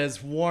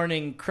says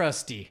 "Warning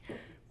Crusty."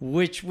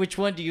 Which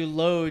one do you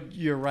load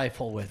your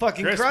rifle with?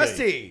 Fucking Crispy.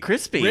 crusty.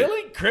 Crispy.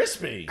 Really?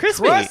 Crispy.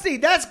 Crispy. Crusty,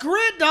 that's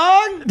grit,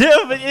 dog.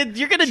 Dude, but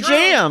you're gonna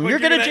jam. but You're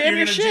gonna jam you're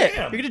your gonna shit.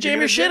 jam. You're gonna You're jam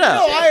gonna your shit jam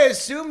up. No, I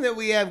assume that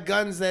we have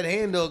guns that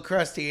handle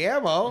crusty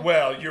ammo.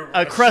 Well, you're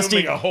A crusty-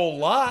 assuming a whole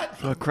lot.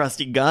 A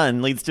crusty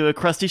gun leads to a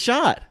crusty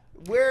shot,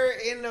 We're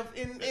in this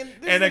And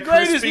is the a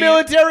greatest crispy-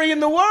 military in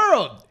the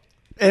world.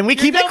 and we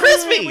keep it Tell me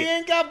crispy. We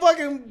ain't got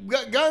fucking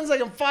guns that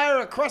can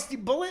fire a crusty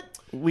bullet.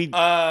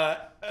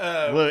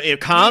 Well, if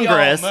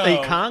Congress, we all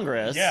know-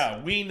 Congress.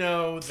 Yeah, we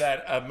know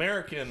that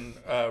American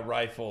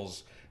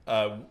rifles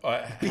have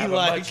like- a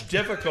much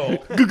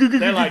difficult.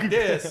 They're like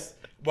this.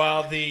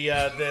 While the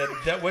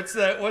what's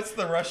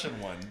the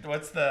Russian one?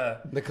 What's the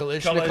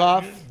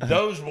Kalashnikov?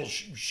 Those will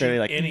shoot They're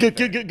like,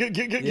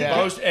 anything. Yeah.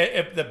 Most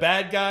if the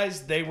bad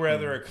guys, they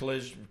rather a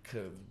what's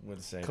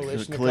it say?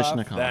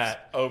 Kalashnikov.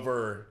 That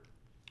over.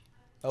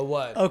 A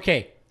what?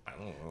 Okay. I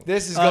don't know.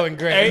 This is going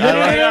great. no, no,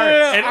 no, no,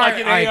 no. And like All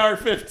an right.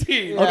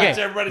 AR-15. Okay. Which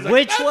everybody's like,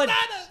 Which "That's one? not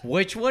it."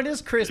 Which one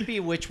is crispy?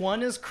 Which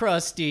one is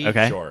crusty?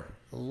 Okay. Sure.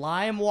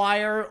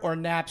 LimeWire or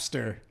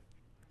Napster?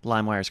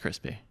 LimeWire's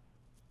crispy.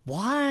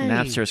 Why?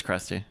 Napster's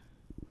crusty.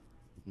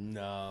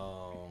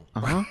 No.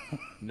 Uh-huh.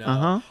 No.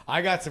 Uh-huh.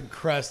 I got some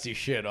crusty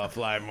shit off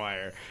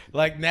LimeWire.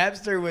 Like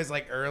Napster was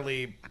like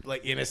early,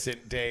 like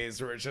innocent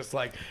days where it's just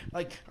like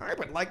I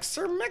would like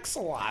Sir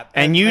Mix-a-Lot.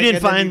 And you Like,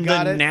 didn't then find you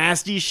got the it.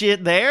 nasty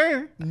shit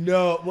there?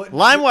 No. What?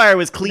 LimeWire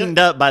was cleaned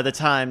up by the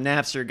time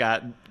Napster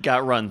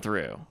got run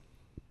through.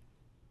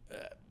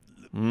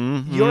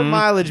 Your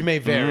mileage may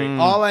vary. Mm.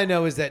 All I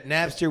know is that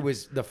Napster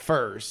was the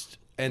first.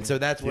 And so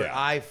that's where Yeah.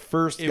 I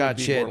first It got would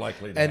be shit. more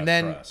likely to And have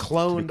then crust.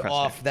 cloned crusty.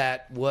 off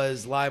that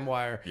was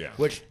LimeWire, Yeah.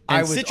 which And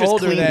I was Citrus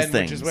older cleans than, which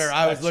things. is where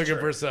I was That's looking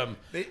true. for some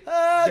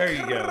There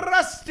you go.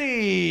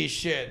 crusty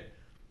shit.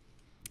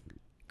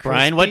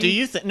 Brian, what do Crispy?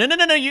 you think? No.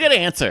 You got to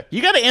answer.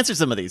 You got to answer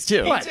some of these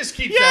too. He just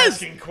keeps Yes,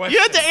 asking questions.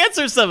 you have to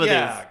answer some of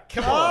Yeah,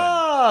 come on.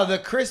 Ah, the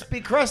crispy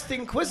crust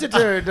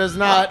inquisitor does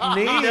not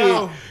need.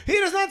 No. He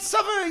does not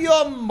suffer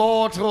your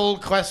mortal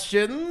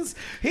questions.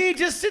 He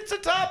just sits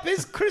atop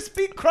his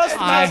crispy crust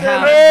I mountain.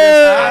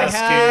 have-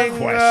 Asking the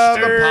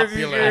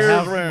questions. I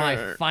have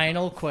my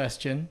final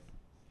question.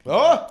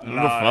 Oh,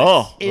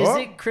 Oh, Is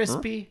it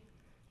crispy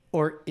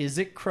or is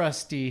it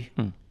crusty?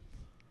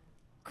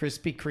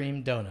 Krispy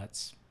Kreme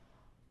donuts.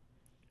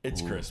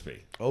 It's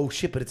crispy. oh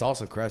shit! But it's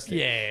also crusty.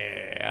 Yeah,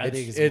 It-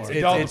 it's it's-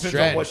 It all depends on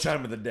drenched. what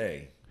time of the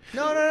day.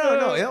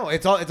 No.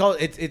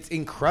 It's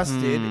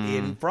encrusted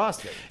in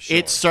frosting.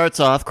 It starts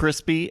off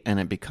crispy and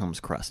it becomes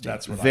crusty.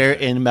 That's what I Very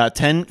think. in about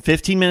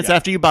 10-15 minutes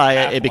after you buy it,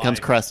 Half it becomes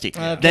line. crusty.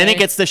 Okay. Then it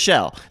gets the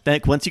shell.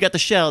 Then once you got the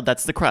shell,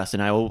 that's the crust,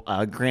 and I will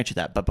grant you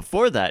that. But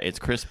before that, it's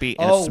crispy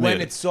and it's smooth. when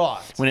it's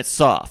soft. When it's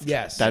soft,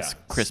 Yes. that's Yeah.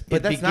 crispy. But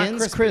It that's not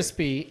begins crispy.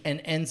 crispy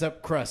and ends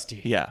up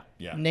crusty. yeah,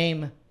 Yeah.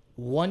 Name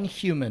one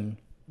human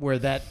where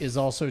that is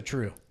also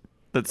true.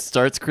 that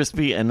starts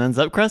crispy and ends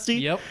up crusty.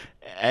 Yep.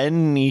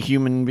 Any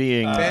human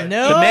being.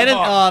 No, the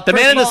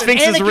man in the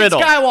Sphinx's Anakin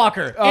riddle.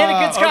 Skywalker.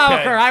 Anakin Skywalker.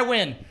 okay. I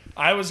win.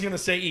 I was gonna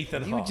say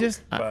Ethan Hawke,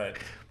 just- but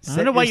I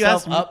don't know why you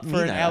Yourself asked up me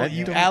for an that. alley. I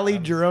You don't- alley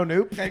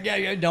Geronoop.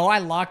 Yeah, no, I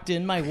locked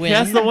in my win.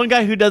 That's the one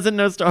guy who doesn't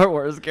know Star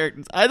Wars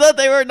characters. I thought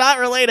they were not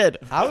related.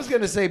 I was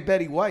gonna say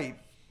Betty White.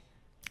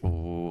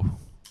 Ooh.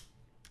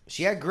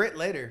 She had grit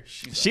later.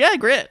 She had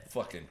grit.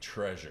 fucking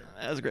treasure.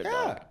 That was a great Yeah,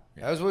 dog.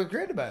 that was what was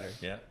great about her.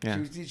 Yeah. Yeah.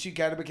 She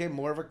kind of became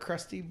more of a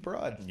crusty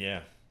broad.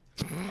 Yeah.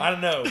 I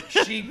don't know.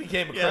 She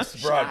became a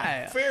crusty broad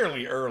shy.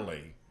 fairly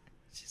early.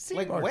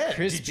 Like Or when?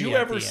 crispy Did you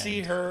at ever the see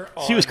end. her?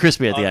 On, She was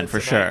crispy at the on end, for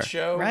Tonight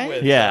sure. Show Right?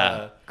 With,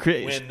 Yeah.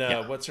 when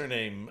Yeah. what's her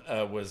name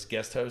was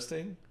guest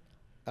hosting?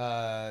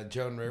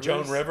 Joan Rivers.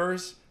 Joan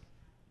Rivers.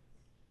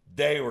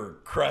 They were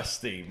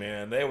crusty,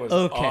 man. They was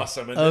Okay.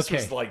 awesome. And this Okay.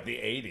 was like the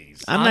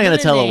 80s. I'm not going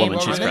to tell a woman I'm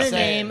she's going to crusty.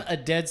 name a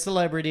dead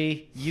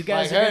celebrity. You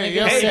guys Like, are going hey,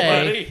 to Hey,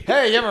 say. buddy.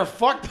 Hey, you ever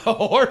fucked the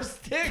horse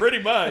dick? Pretty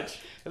much.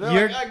 And they're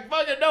You're- like, I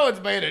fucking know it's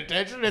paying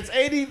attention. It's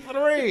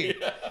 83.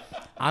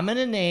 I'm going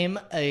to name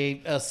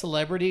a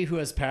celebrity who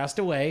has passed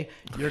away.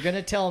 You're going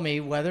to tell me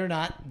whether or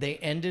not they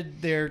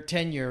ended their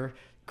tenure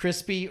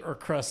crispy or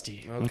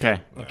crusty. Okay.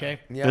 Okay?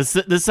 Yeah.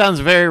 This sounds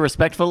very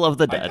respectful of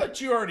the I dead.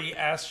 thought you already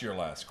asked your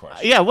last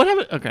question. Yeah, what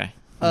happened? Okay.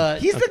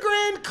 He's the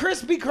Grand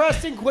Crispy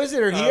Crust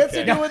Inquisitor. He has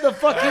to Okay. do what the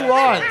fuck he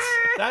wants.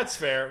 That's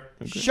fair.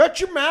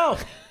 Shut your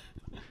mouth.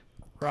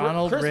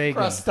 Ronald Crispy Reagan.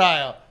 Crust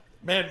style.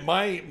 Man,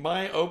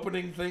 my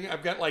opening thing,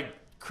 I've got like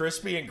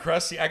crispy and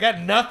crusty. I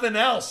got nothing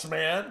else,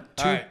 man.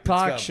 All right,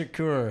 Tupac let's go.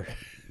 Shakur.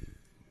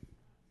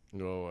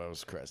 No, I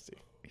was crusty.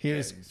 He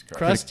was he's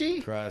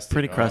crusty? Crusty.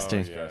 Pretty crusty.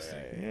 On the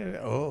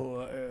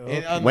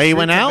Way he streets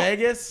went of out?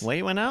 Vegas?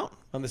 Way went out?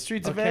 On the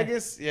streets of Okay.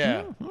 Vegas?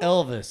 Yeah.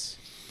 Elvis.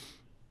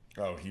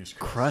 Oh, he was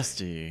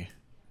Crusty.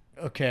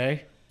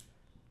 Okay.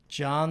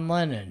 John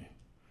Lennon.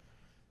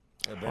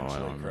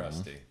 eventually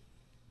crusty.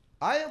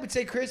 I would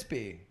say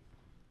crispy.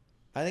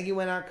 I think he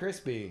went out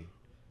crispy.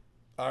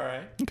 All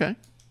right. Okay.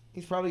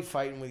 He's probably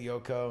fighting with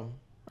Yoko.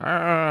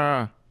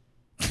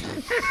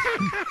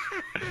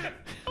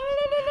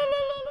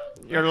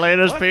 Your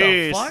latest What the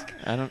piece. fuck?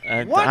 I don't.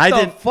 I, What I the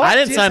didn't. fuck I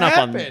didn't just sign up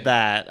on happened?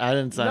 that. I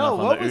didn't sign No, up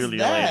on what the was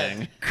that?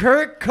 ululating.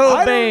 Kurt I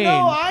don't know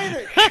Cobain.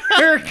 either.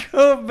 Kurt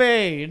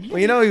Cobain. Well,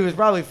 you know he was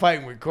probably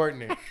fighting with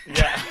Courtney.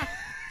 Yeah.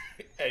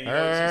 Hey, you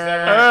know she's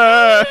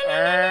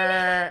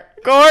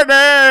that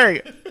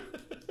Courtney.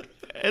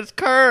 It's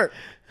Kurt.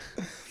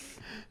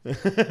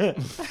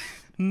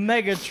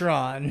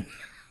 Megatron.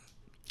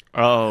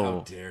 Oh. How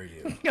dare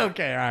you?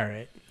 Okay, all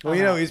right. Well,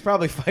 you know he's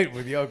probably fighting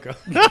with Yoko.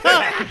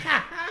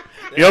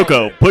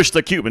 Yoko, push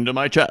the cube into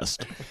my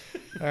chest.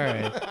 All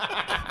right.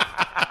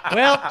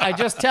 Well, I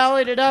just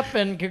tallied it up,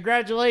 and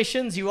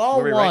congratulations, you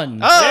all won.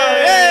 Oh,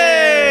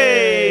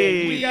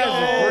 yay! You guys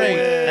are great.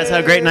 That's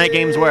how great night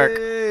games work.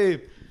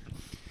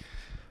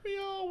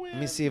 Let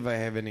me see if I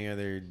have any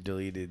other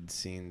deleted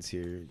scenes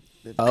here.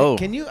 Oh.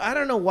 Can you? I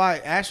don't know why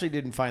Ashley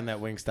didn't find that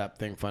Wingstop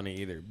thing funny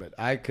either, but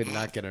I could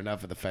not get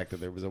enough of the fact that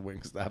there was a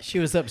Wingstop. She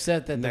was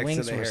upset that the Next to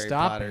wings the were Harry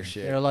stopping. Potter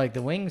shit. They're like,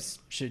 the wings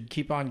should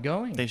keep on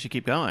going. They should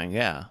keep going.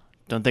 Yeah.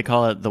 Don't they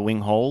call it the wing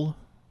hole?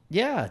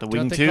 Yeah. The don't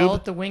wing they tube? call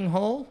it the wing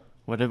hole?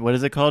 What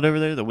is it called over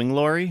there? The wing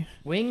lorry?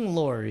 Wing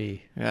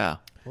lorry. Yeah.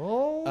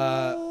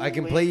 Oh. I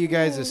can play you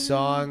guys a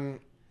song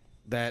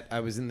that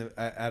I was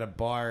at a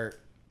bar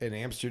in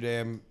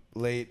Amsterdam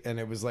late, and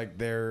it was like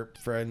their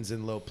friends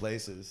in low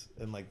places,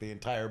 and like the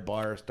entire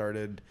bar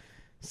started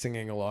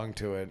singing along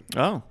to it.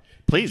 Oh,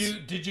 please.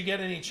 Did you get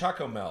any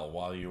Chocomel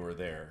while you were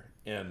there?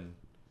 And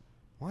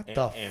What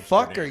the Amsterdam.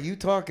 fuck are you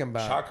talking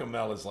about?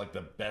 Chocomel is like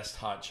the best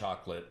hot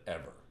chocolate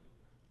ever.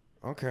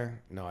 Okay,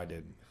 no, I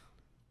didn't.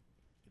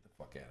 Get the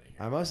fuck out of here.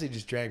 I mostly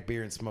just drank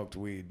beer and smoked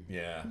weed.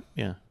 Yeah,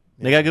 Yeah.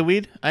 They got good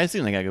weed? I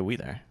assume they got good weed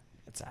there.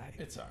 It's alright.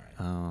 it's all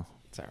right. Oh.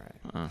 It's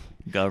alright.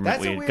 Government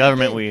That's a weed. weird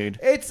Government thing. weed.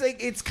 It's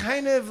like it's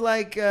kind of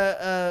like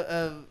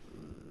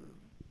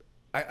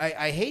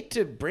I hate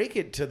to break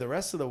it to the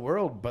rest of the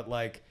world, but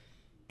like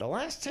the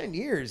last 10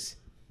 years,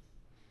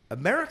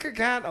 America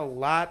got a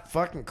lot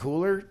fucking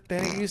cooler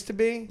than it used to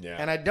be. Yeah.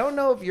 And I don't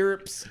know if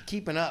Europe's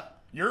keeping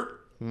up. You're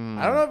I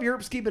don't know if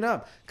Europe's keeping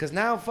up because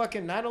now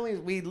fucking not only is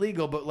weed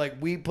legal, but like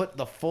we put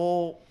the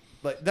full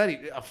like not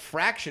even, a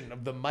fraction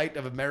of the might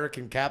of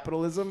American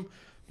capitalism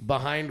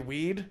behind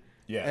weed.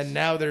 Yes. And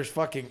now there's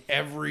fucking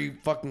every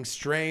fucking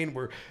strain.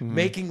 We're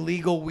making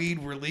legal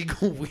weed where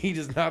legal weed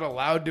is not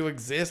allowed to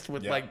exist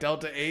with Yeah. like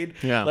Delta 8.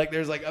 Yeah. Like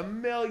there's like a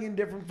million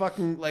different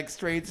fucking like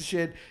strains of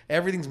shit.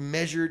 Everything's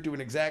measured to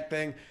an exact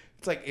thing.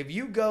 It's like if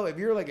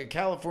you're like a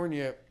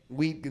California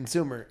weed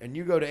consumer and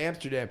you go to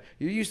Amsterdam,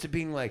 you're used to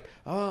being like,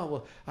 oh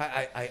well,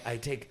 I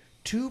take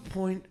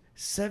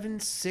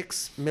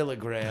 2.76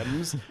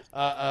 milligrams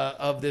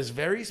of this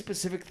very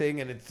specific thing,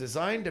 and it's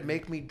designed to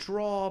make me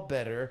draw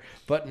better,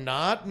 but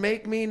not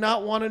make me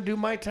not want to do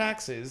my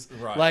taxes.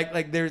 Right.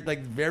 Like there's like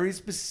very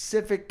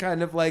specific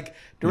kind of like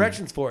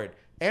directions for it.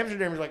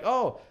 Amsterdam is like,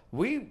 oh,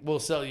 we will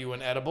sell you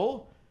an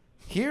edible.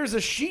 Here's a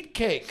sheet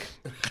cake.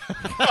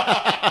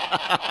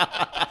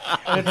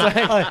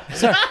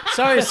 It's like,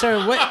 sorry,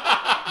 sir.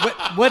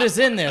 What is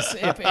in this?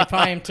 If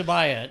I am to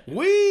buy it,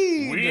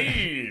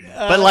 weed.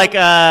 But like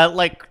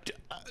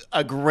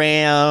a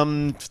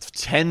gram,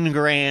 10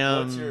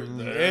 grams.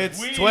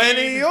 It's Weed.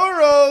 20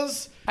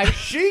 euros.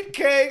 Sheet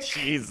cake.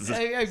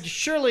 Jesus.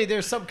 surely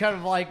there's some kind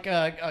of like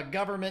a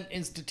government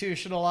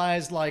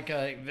institutionalized like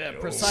a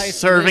precise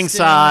Serving listing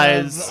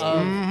size.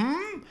 of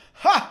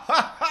Ha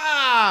ha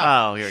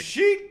ha. Oh, here.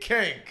 Sheet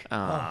cake.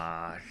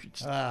 Ah,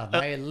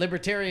 my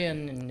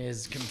libertarian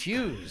is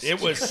confused. It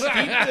was steeped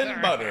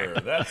in butter.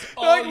 That's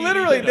all. Like you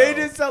literally, need to they know.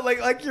 just sound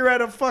like you're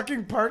at a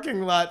fucking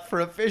parking lot for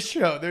a fish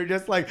show. They're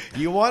just like,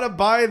 you want to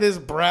buy this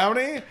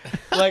brownie?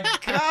 Like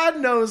God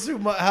knows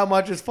how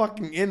much is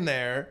fucking in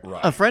there.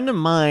 Right. a friend of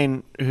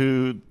mine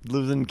who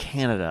lives in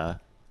Canada,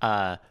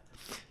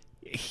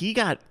 he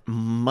got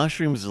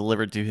mushrooms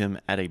delivered to him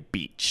at a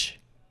beach,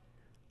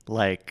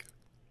 like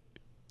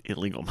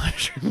illegal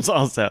mushrooms.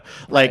 Also,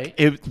 like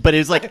but it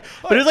was like He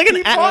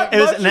bought it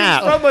was an mushrooms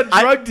app from a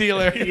drug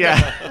dealer.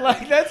 Yeah.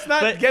 Like that's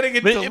not But- getting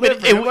it but-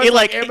 delivered. but It wasn't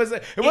like- Amazon.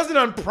 It wasn't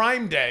on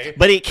Prime Day.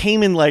 But it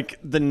came in like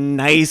the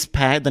nice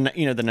pack, the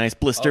nice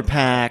blister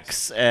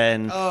packs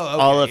and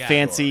all the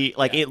fancy.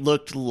 Like it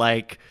looked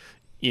like,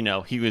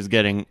 he was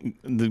getting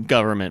the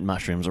government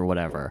mushrooms or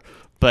whatever.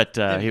 But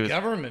he was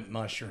Government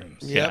mushrooms.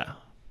 yeah.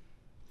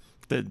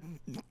 The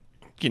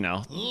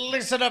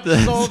Listen up,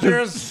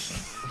 soldiers.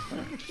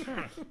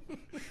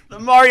 the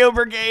Mario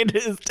Brigade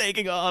is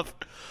taking off.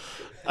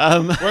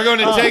 We're going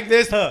to take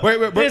this.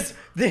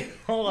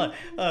 Hold on.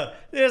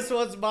 This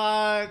one's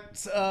my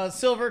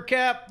silver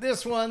cap.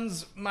 This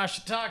one's my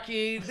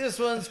shiitake. This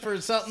one's for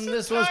something.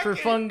 This one's for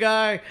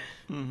fungi.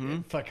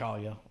 Fuck all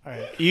you. All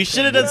right. You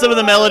should have done some of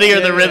the melody or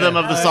the rhythm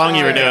of the song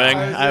you were doing.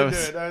 I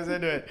was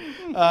into it.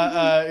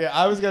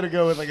 I was gonna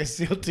go with like a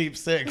SEAL Team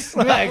 6.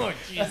 Like,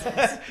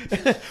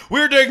 Jesus.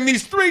 we're taking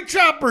these 3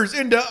 choppers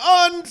into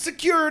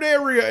unsecured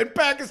area in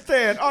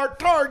Pakistan. Our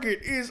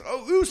target is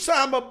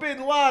Osama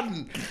bin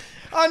Laden.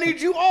 I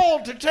need you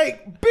all to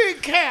take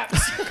big caps.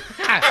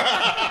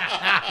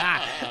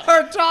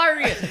 Her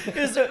target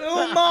is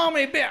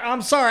Umami bin.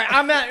 I'm sorry.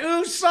 I meant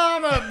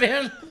Usama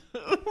bin.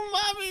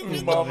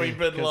 Mommy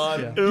bin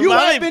Laden. You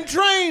have been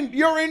trained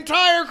your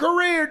entire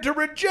career to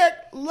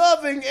reject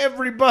loving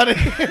everybody.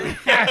 Do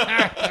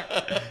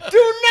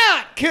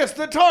not kiss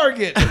the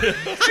target.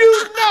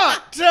 Do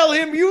not tell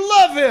him you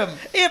love him.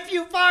 If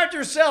you find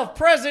yourself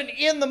present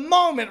in the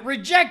moment,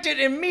 reject it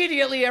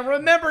immediately and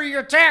remember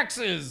your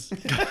taxes.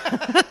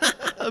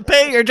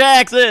 Pay your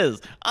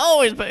taxes.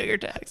 Always pay your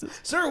taxes.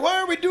 Sir, why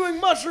are we doing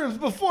mushrooms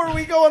before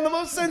we go on the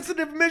most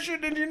sensitive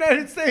mission in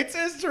United States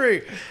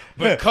history?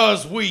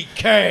 Because we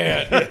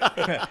can.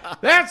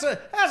 That's a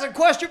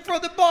question for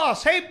the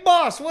boss. Hey,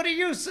 boss, what do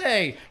you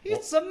say?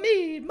 It's a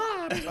me,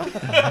 Mom.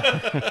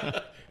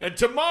 And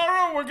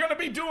tomorrow we're going to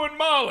be doing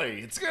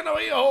Molly. It's going to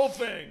be a whole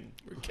thing.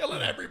 We're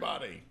killing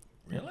everybody.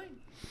 Really?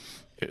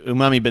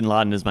 Umami bin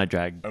Laden is my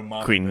drag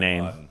Umami queen bin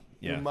name. Laden.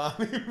 Yeah.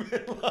 Mommy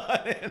bin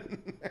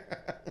Laden.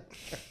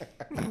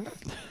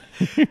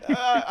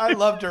 I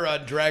loved her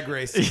on Drag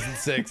Race season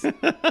 6.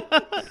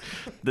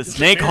 The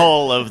snake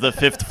hole of the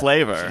 5th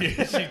flavor.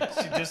 she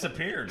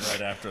disappeared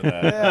right after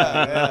that.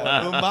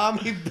 Yeah.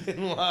 Umami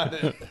bin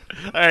Laden.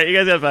 All right, you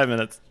guys got 5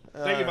 minutes.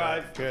 Thank you,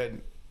 bye.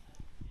 Good.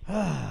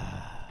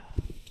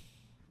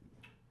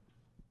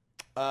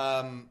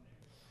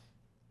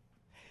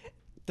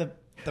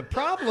 The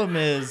problem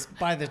is,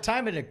 by the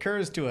time it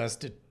occurs to us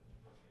to,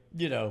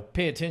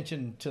 pay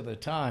attention to the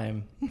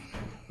time,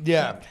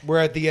 Yeah, we're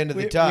at the end of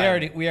the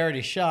time. we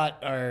already shot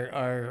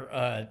our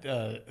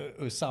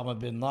Osama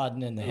bin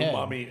Laden in the head.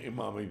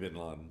 Umami bin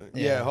Laden.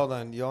 Yeah, hold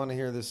on. You want to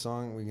hear this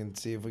song? We can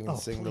see if we can Oh,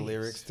 sing the please.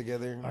 lyrics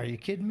together. Are you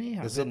kidding me?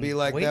 This will be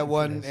like that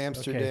one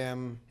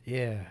Amsterdam. Okay.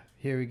 Yeah,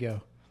 here we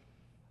go.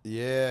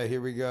 Yeah,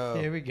 here we go.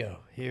 Here we go.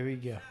 Here we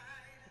go.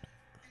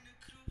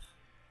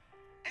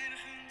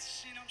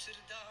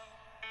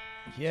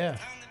 Yeah.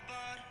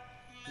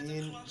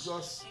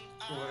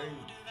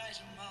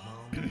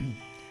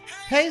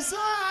 Hey,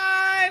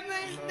 Simon!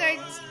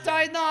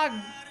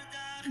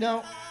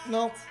 No.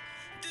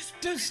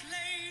 Just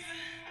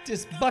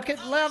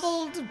bucket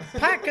leveled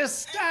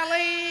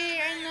Pakistani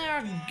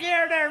and a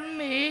girder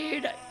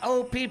mead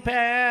OP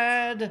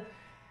pad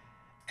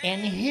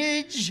and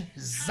Hij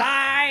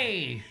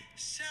Zai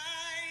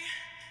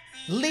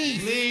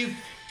Leaf.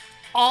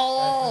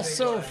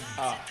 Also,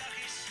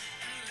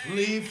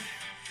 Leaf.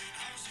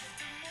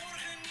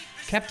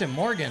 Captain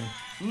Morgan.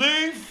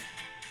 Leaf.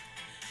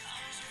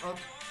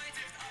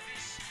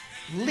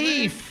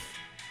 Leaf.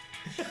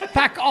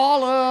 Pack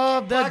all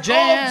of the Pack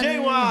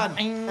jam. all J1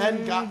 and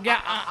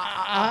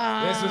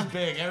This This was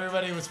big.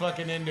 Everybody was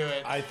fucking into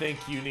it. I think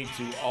you need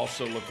to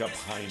also look up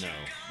Hino.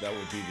 That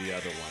would be the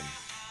other one.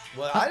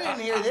 Well, I didn't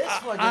hear this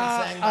fucking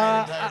sang by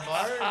an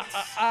entire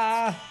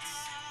bar.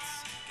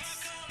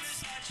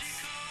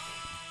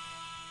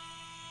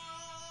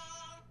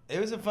 It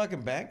was a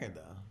fucking banger,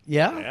 though.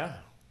 Yeah? Yeah.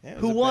 Yeah, it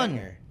was Who a won?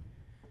 banger.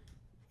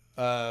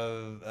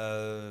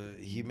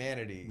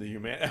 Humanity.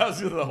 That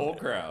was the whole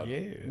crowd.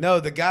 Yeah. No,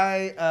 the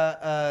guy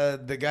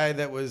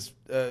that was.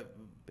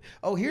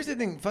 Here's the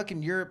thing.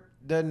 Fucking Europe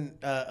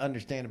doesn't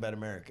understand about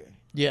America.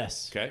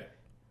 Yes. Okay.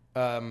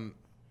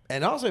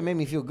 And also, it made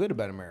me feel good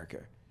about America.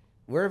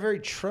 We're a very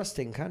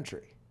trusting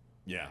country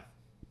Yeah.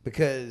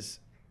 because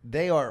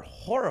they are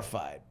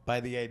horrified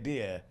by the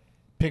idea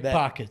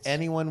Pickpockets. that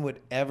anyone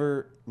would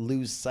ever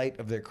lose sight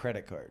of their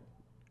credit card.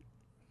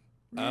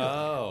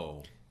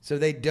 Oh. So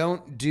they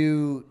don't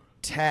do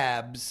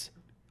tabs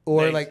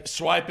or They like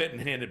swipe it and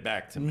hand it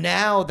back to me.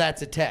 now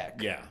that's a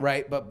tech. Yeah.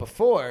 Right. But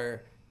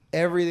before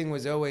everything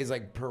was always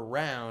like per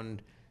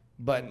round.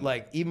 But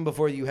like even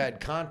before you had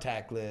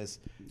contactless,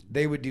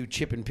 they would do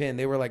chip and pin.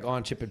 They were like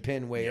on chip and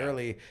pin way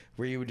early,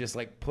 where you would just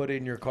like put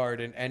in your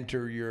card and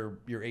enter your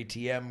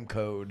ATM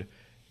code,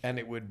 and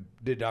it would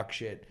deduct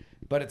shit.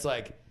 But it's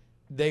like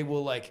they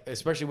will like,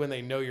 especially when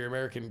they know you're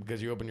American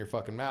because you open your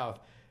fucking mouth.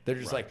 They're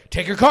just like,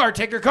 take your card,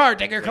 take your card,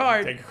 take your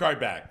card. Take your card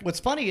back. What's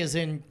funny is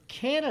in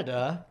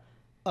Canada,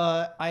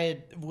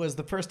 was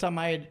the first time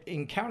I had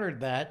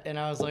encountered that, and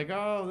I was like,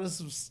 oh, this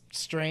is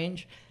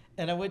strange.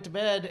 And I went to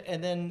bed,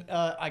 and then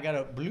I got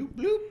a bloop,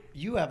 bloop.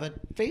 You have a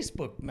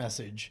Facebook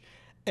message.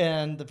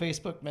 And the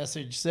Facebook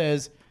message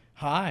says,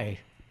 hi,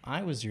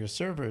 I was your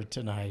server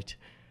tonight.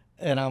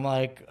 And I'm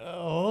like,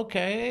 oh,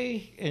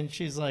 okay. And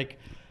she's like,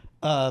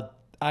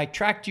 I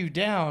tracked you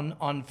down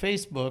on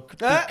Facebook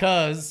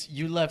because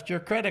you left your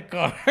credit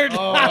card.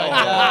 Oh my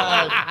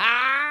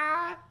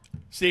God.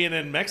 See, and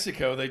in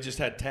Mexico, they just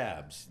had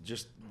tabs.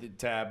 Just the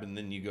tab, and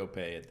then you go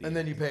pay at the And end.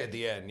 then you pay at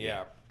the end,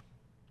 yeah.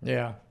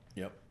 Yeah.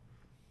 Yep.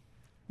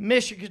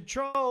 Mission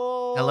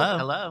Control.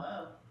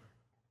 Hello.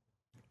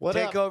 What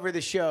Take up? over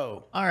the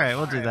show. All right,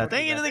 we'll do that.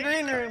 Thank you to the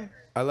green room.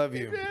 I love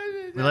you.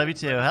 We love you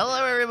too.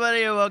 Hello,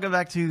 everybody, and welcome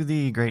back to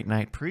the Great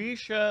Night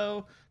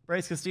Pre-Show.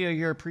 Bryce Castillo,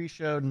 your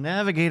pre-show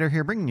navigator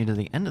here, bringing you to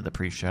the end of the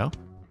pre-show.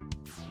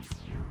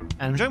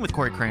 And I'm joined with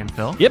Corey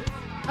Cranfill. Yep.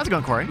 How's it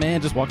going, Corey?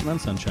 Man, just walking on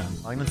sunshine.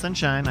 Walking in the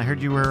sunshine. I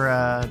heard you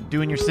were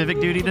doing your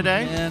civic duty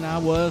today. And I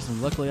was, and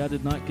luckily I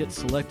did not get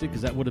selected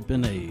because that would have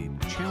been a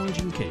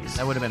challenging case.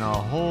 That would have been a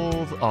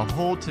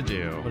whole to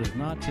do. Would have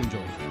not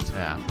enjoyed it.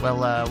 Yeah. Well,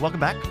 welcome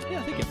back.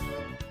 Yeah, thank you.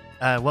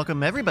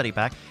 Welcome everybody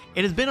back.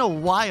 It has been a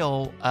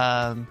while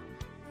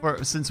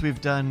since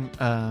we've done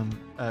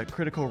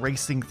critical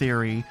racing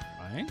theory.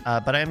 Right.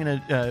 But I'm going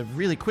to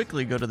really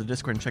quickly go to the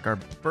Discord and check our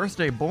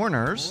birthday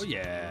borners. Oh,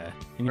 yeah.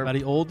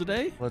 Anybody old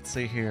today? Let's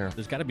see here.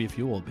 There's got to be a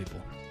few old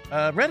people.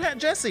 Red Hat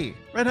Jesse.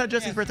 Red Hat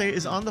Jesse's birthday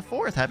is on the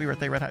 4th. Happy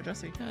birthday, Red Hat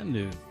Jesse. I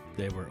knew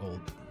they were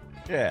old.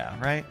 Yeah,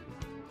 right.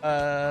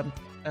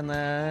 And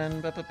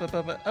then,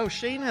 oh,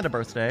 Shane had a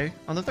birthday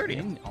on the 30th.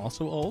 And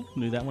also old.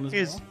 Knew that one as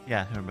well.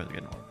 Yeah, her birthday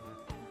getting old.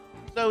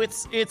 So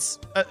it's.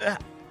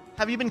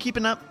 Have you been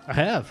keeping up? I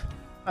have.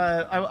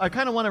 I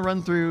kind of want to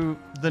run through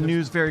the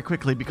news very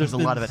quickly because a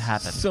lot of it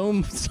happened.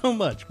 So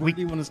much. Where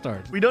do you want to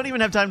start? We don't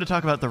even have time to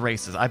talk about the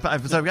races. So I've got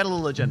a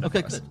little agenda.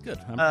 Okay, for us. good.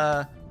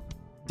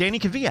 Danny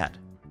Kvyat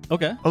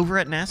Okay. over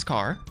at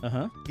NASCAR.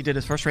 Uh-huh. He did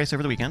his first race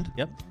over the weekend.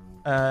 Yep.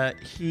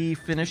 He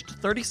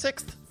finished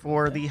 36th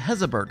for the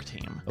Heseberg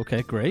team.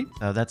 Okay, great.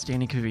 That's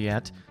Danny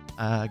Kvyat.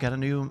 Got a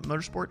new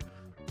motorsport.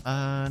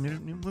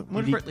 New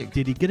motorsport league.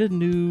 Did he get a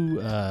new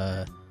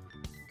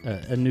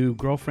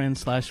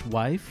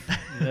girlfriend/wife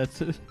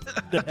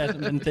that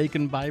hasn't been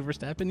taken by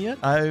Verstappen yet?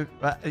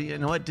 You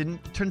know what?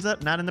 Turns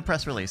out not in the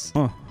press release.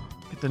 Huh.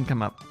 It didn't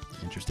come up.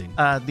 Interesting.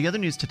 The other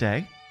news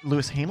today: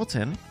 Lewis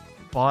Hamilton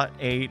bought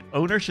a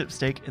ownership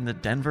stake in the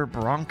Denver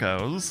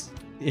Broncos.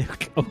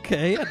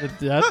 Okay,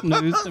 that's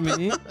news to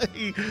me.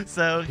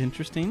 So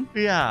Interesting.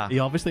 yeah, He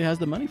obviously has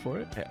the money for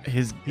it.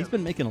 he's He's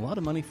been making a lot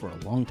of money for a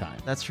long time.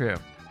 that's true.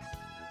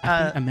 I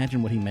can't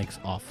imagine what he makes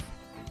off.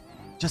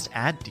 Just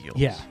ad deals.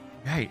 Yeah.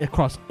 right.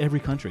 Across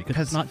every country.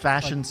 Because it's not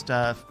fashion like-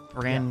 stuff,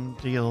 brand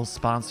deals,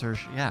 sponsors.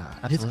 Yeah,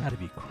 It's absolutely. got to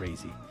be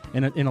crazy.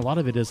 And a lot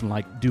of it is in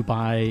like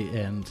Dubai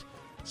and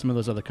some of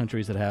those other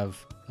countries that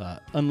have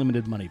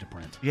unlimited money to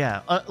print.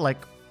 Yeah, like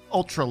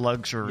ultra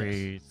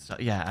luxury. Stuff.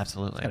 Yeah,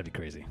 absolutely. It's got to be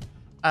crazy.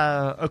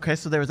 Okay,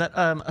 so there was that.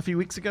 A few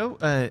weeks ago,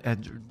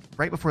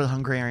 right before the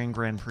Hungarian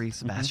Grand Prix,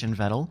 Sebastian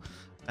Vettel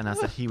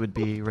announced that he would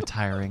be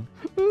retiring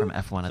from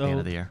F1 at the end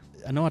of the year.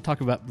 I know I talk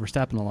about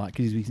Verstappen a lot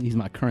because he's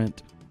my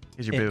current.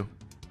 He's your boo.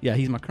 Yeah,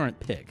 he's my current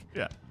pick.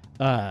 Yeah.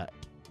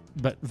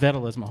 But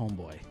Vettel is my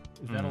homeboy.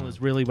 Vettel is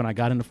really when I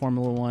got into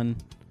Formula One.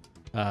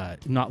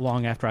 Not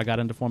long after I got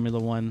into Formula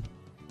One,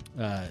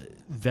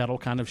 Vettel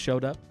kind of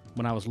showed up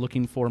when I was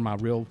looking for my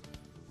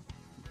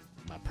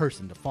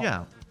person to follow.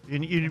 Yeah.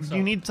 You So,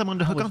 need someone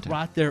to I hook was onto.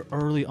 right there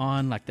early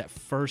on, like that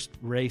first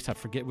race. I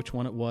forget which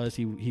one it was.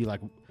 He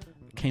like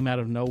came out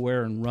of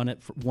nowhere and won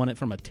it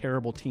from a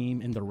terrible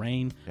team in the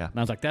rain. Yeah. And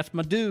I was like, that's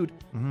my dude.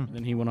 And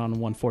then he went on and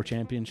won 4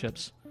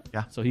 championships.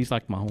 Yeah. So he's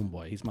like my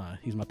homeboy. He's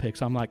my pick.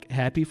 So I'm like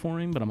happy for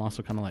him, but I'm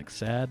also kind of like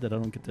sad that I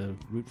don't get to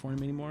root for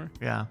him anymore.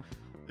 Yeah.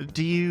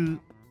 Do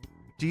you?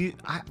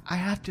 I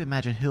have to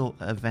imagine he'll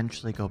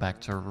eventually go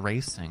back to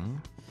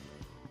racing,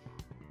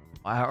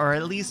 or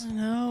at least.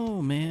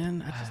 No,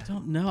 man. I just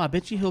don't know. I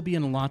bet you he'll be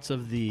in lots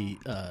of the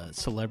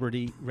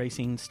celebrity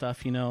racing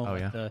stuff. You know. Oh,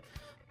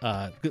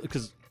 yeah.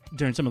 Because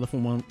during some of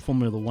the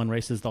Formula One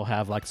races, they'll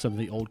have like some of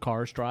the old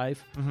cars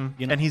drive.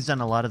 You know? And he's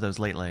done a lot of those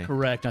lately.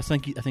 Correct. I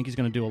think he's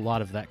going to do a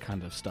lot of that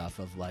kind of stuff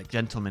of like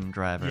Gentleman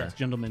driver. yes,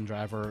 gentleman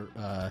driver,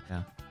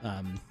 Yeah.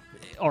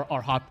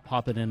 or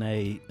hopping in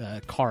a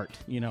cart,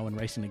 you know, and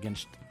racing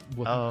against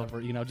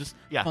whatever, you know, just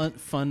Yeah.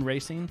 fun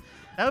racing.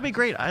 That would be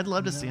great. I'd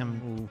love to see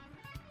him. No,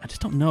 I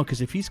just don't know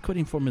because if he's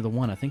quitting Formula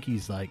One, I think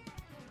he's like,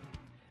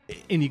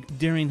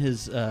 during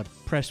his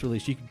press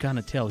release, you could kind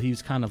of tell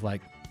he's kind of like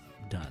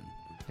done.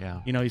 Yeah.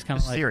 You know, he's kind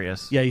of like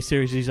serious. Yeah, he's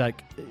serious. He's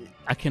like,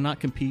 I cannot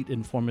compete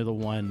in Formula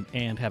One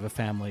and have a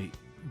family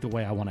the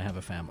way I want to have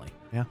a family.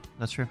 Yeah,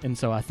 that's true. And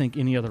so I think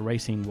any other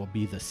racing will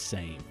be the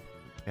same.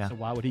 Yeah. So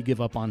why would he give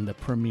up on the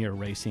premier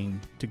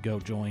racing to go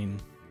join,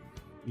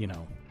 you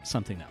know,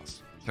 something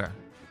else? Sure.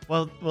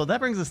 Well, that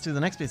brings us to the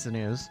next piece of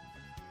news.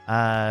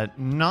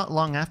 Not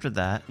long after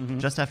that,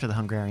 just after the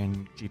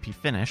Hungarian GP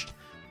finished,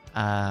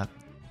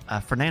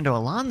 Fernando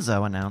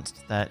Alonso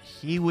announced that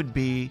he would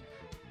be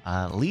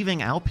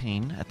leaving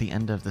Alpine at the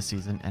end of the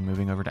season and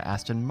moving over to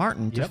Aston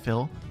Martin to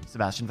fill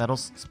Sebastian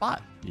Vettel's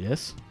spot.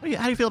 Yes. How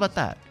do you feel about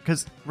that?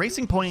 Because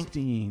Racing Point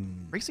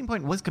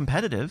was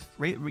competitive.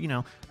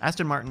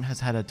 Aston Martin has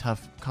had a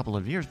tough couple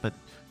of years, but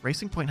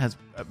Racing Point has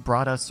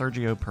brought us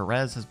Sergio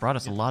Perez, has brought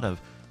us a lot of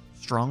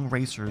strong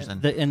racers,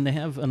 and they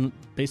have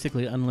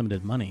basically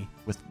unlimited money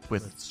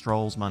with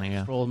Stroll's money,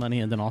 Stroll money,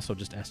 and then also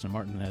just Aston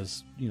Martin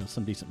has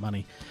some decent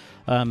money.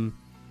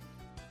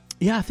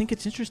 I think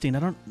it's interesting. I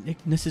don't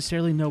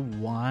necessarily know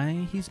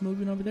why he's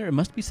moving over there. It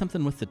must be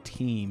something with the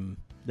team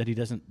that he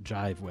doesn't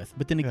jive with.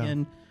 But then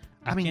again,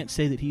 I can't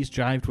say that he's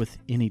jived with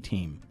any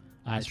team.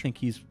 I think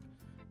he's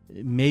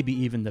maybe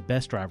even the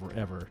best driver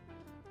ever.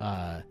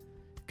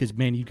 Because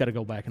man, you've got to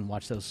go back and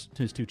watch his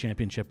 2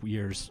 championship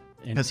years.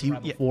 And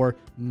before,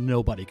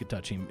 nobody could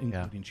touch him,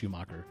 including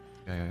Schumacher.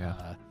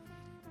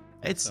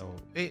 It's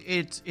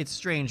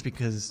strange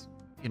because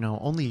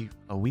only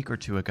a week or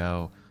two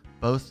ago,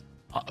 both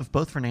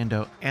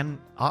Fernando and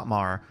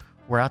Otmar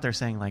were out there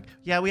saying like,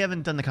 we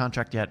haven't done the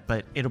contract yet,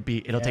 but it'll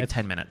take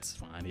 10 minutes.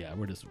 Fine,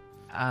 we're just.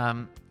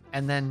 And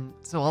then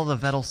so all the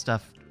Vettel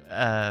stuff,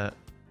 I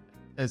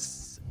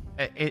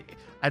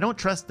don't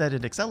trust that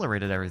it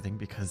accelerated everything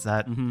because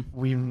that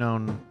we've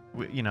known.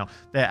 The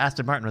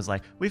Aston Martin was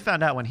like, we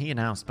found out when he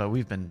announced, but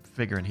we've been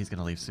figuring he's going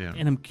to leave soon.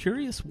 And I'm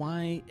curious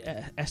why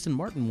Aston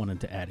Martin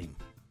wanted to add him.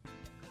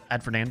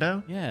 Add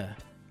Fernando? Yeah.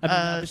 I mean,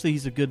 obviously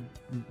he's a good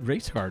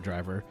race car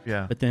driver.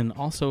 Yeah. But then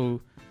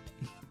also,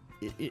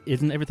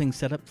 isn't everything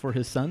set up for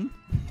his son?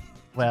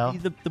 Well,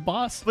 he's the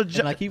boss. But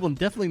he will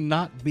definitely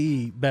not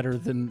be better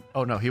than.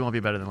 Oh no, he won't be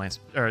better than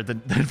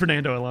than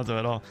Fernando Alonso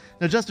at all.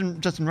 Now,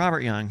 Justin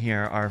Robert Young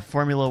here, our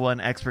Formula One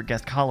expert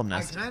guest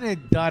columnist. I kind of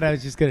thought I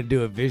was just gonna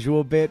do a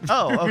visual bit.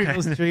 Oh, okay. For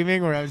people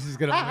streaming where I was just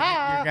gonna look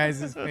at your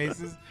guys'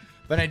 faces.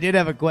 But I did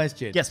have a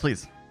question. Yes,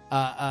 please.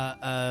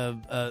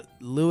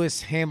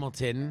 Lewis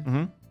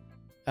Hamilton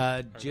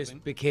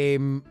just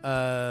became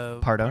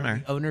part owner,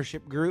 of the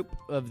ownership group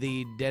of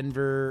the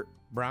Denver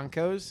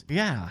Broncos.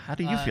 Yeah, how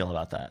do you feel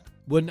about that?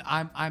 When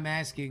I'm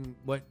asking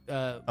what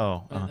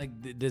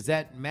does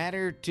that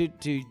matter to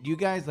you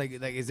guys? Like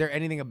is there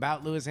anything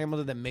about Lewis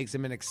Hamilton that makes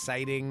him an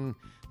exciting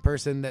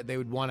person that they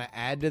would want to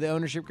add to the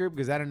ownership group?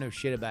 Because I don't know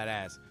shit about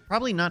ass.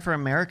 Probably not for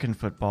American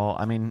football.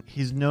 I mean,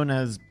 he's known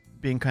as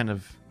being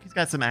he's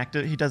got some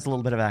he does a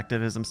little bit of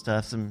activism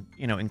stuff, some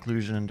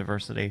inclusion and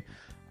diversity.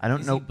 I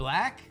don't know. Is he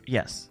black?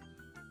 Yes.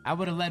 I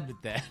would have led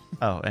with that.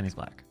 Oh, and he's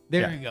black.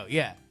 There you go.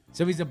 Yeah.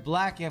 So he's a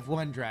black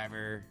F1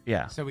 driver.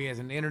 Yeah. So he has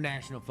an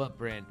international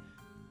footprint.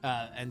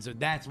 And so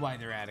that's why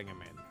they're adding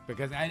him in.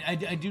 Because I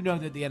do know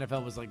that the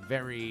NFL was like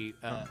very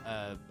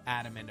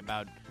adamant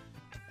about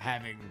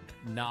having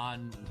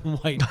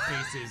non-white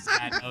faces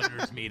at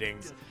owners'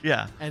 meetings.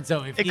 Yeah. And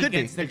so if he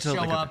gets to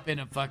show up in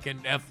a fucking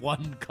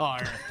F1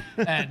 car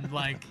and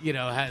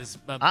has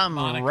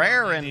I'm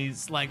raring.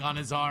 He's like on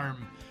his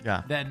arm.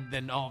 Yeah.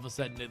 Then all of a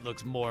sudden it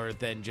looks more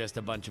than just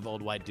a bunch of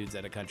old white dudes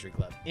at a country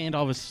club. And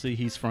obviously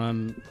he's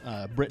from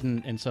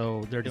Britain, and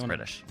so they're doing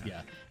British.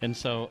 Yeah. And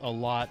so a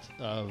lot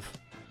of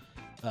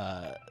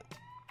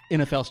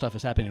NFL stuff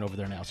is happening over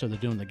there now. So they're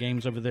doing the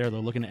games over there. They're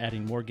looking at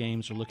adding more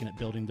games. They're looking at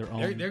building their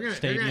own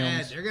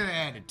stadiums. They're gonna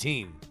add a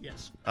team.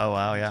 Yes. Oh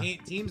wow, yeah.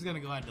 Team's gonna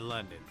go out to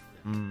London.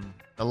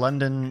 The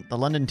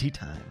London tea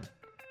time.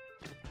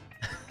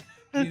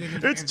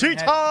 It's tea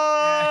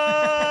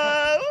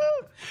time.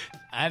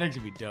 That'd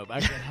actually be dope.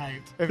 I'd get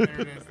hyped. If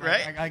there it is.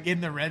 Right? Like in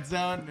the red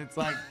zone, it's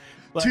like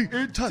tea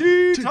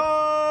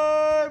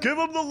time. Give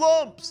them the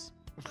lumps.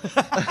 All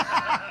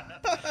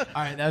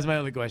right, that was my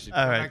only question.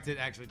 All right. Back to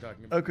actually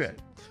talking about Okay.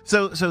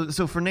 So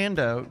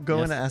Fernando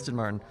going to Aston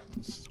Martin.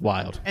 It's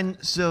wild.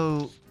 And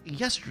so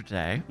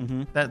yesterday,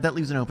 that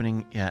leaves an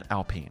opening at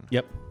Alpine.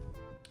 Yep.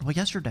 Well,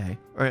 yesterday,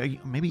 or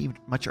maybe even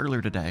much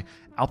earlier today,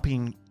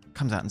 Alpine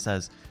comes out and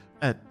says,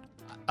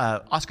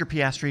 Oscar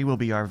Piastri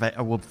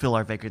will fill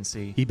our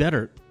vacancy. He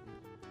better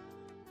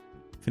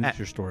finish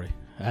your story.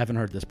 I haven't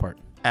heard this part.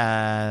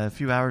 A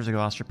few hours ago,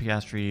 Oscar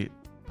Piastri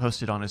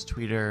posted on his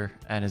Twitter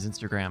and his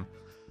Instagram,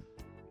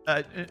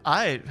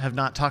 I have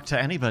not talked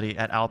to anybody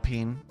at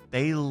Alpine.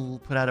 They'll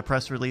put out a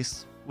press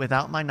release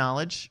without my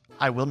knowledge.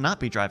 I will not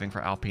be driving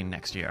for Alpine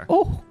next year.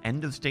 Oh.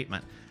 End of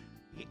statement.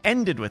 He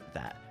ended with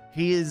that.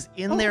 He is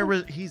in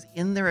he's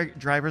in their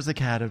driver's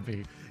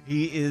academy.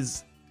 He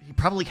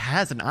probably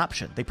has an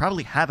option. They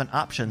probably have an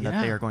option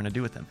that they are going to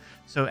do with him.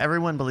 So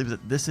everyone believes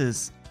that this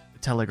is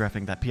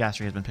telegraphing that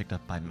Piastri has been picked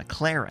up by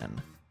McLaren,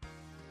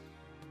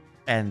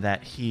 and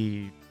that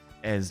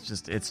it's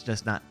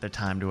just not the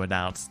time to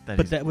announce that.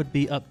 But that would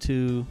be up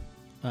to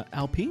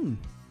Alpine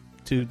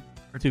to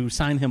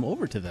sign him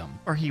over to them.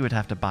 Or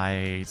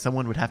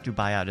someone would have to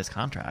buy out his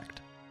contract.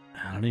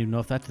 I don't even know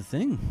if that's a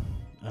thing.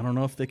 I don't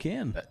know if they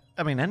can.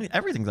 I mean,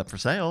 everything's up for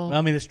sale.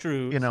 I mean, it's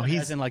true.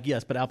 He's as in, like,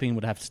 yes, but Alpine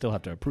would still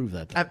have to approve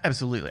that.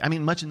 Absolutely. I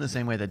mean, much in the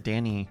same way that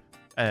Danny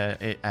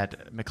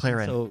at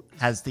McLaren So-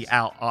 has the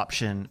out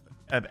option,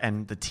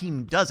 and the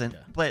team doesn't.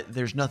 But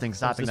there's nothing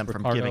stopping Is them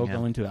from Ricciardo giving him.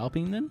 going to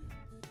Alpine then?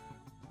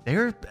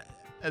 There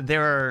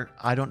are,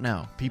 I don't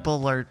know.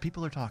 People are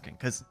talking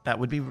because that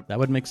would be, That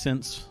would make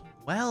sense.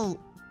 well,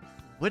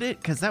 would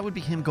it? Because that would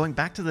be him going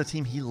back to the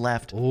team he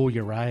left Oh,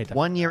 you're right.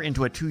 1 year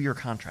into a 2-year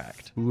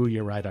contract, Ooh,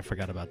 you're right. I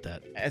forgot about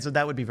that. and so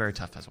that would be very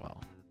tough as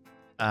well.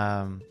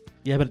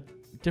 Yeah, but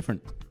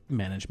different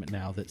management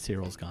now that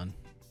Cyril's gone.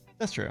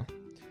 That's true.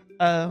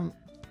 I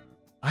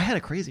had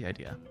a crazy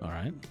idea. All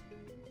right.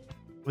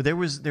 Well,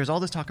 there's all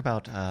this talk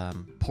about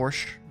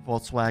Porsche,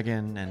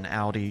 Volkswagen, and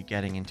Audi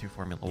getting into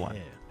Formula One.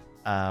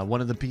 Yeah.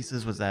 One of the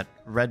pieces was that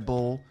Red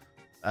Bull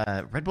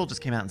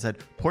just came out and said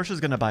Porsche is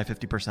going to buy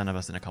 50% of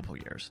us in a couple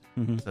years.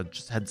 So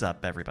just heads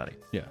up, everybody,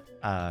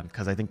 Yeah.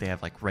 because I think they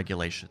have like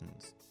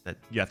regulations that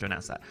you have to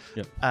announce that.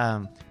 Yep.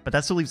 But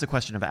that still leaves the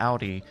question of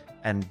Audi,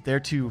 and their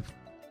two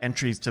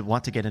entries to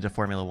want to get into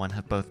Formula One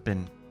have both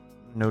been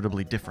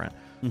notably different.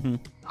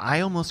 I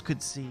almost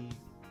could see,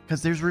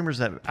 because there's rumors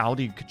that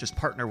Audi could just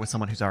partner with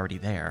someone who's already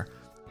there.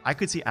 I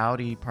could see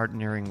Audi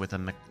partnering with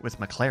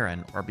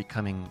McLaren, or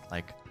becoming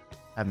like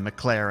a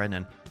McLaren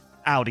and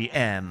Audi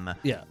M.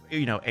 Yeah.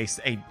 You know,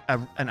 an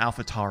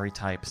AlphaTauri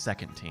type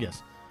second team.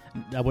 Yes.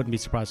 I wouldn't be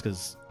surprised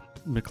because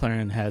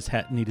McLaren has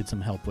needed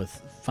some help with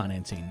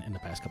financing in the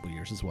past couple of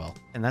years as well.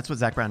 And that's what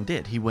Zach Brown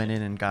did. He went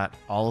in and got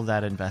all of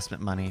that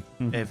investment money.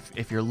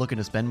 If you're looking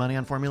to spend money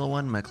on Formula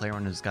One,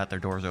 McLaren has got their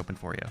doors open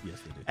for you.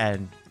 Yes, they do.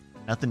 And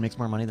nothing makes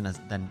more money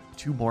than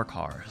 2 more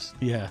cars.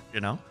 Yeah,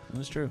 You know?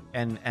 that's true.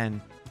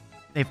 And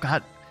they've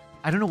got,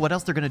 I don't know what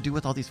else they're going to do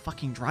with all these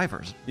fucking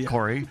drivers,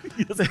 Corey.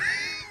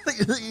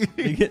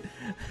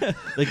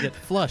 They get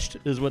flushed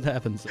is what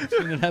happens. I've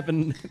seen it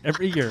happen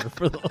every year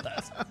for the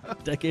last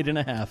decade and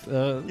a half.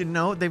 You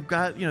know, they've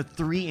got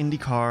 3 Indy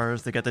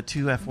cars. They got the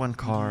 2 F1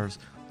 cars.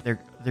 They're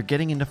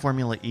getting into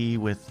Formula E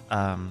with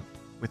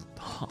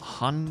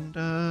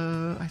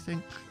Honda, I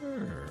think,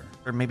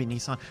 or maybe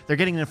Nissan. They're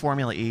getting into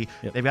Formula E.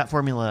 Yep. They've got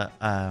Formula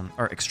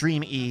or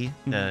Extreme E,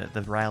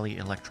 the Rally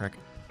Electric.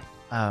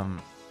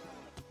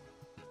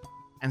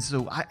 And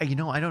so I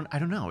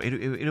don't know.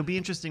 It'll be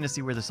interesting to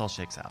see where this all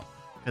shakes out,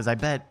 because I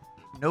bet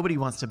nobody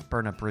wants to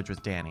burn a bridge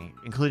with Danny,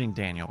 including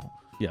Daniel.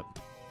 Yep.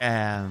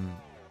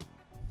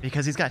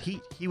 Because he's got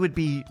he wouldn't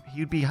be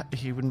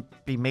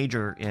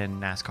major in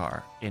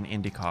NASCAR, in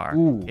IndyCar,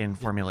 Ooh. in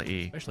Formula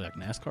E, Especially like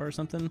NASCAR or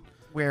something.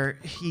 where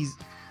he's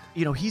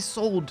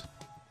sold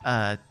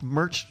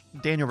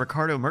Daniel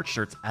Ricciardo merch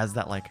shirts as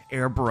that like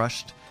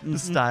airbrushed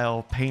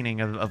style painting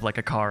of like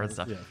a car and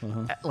stuff.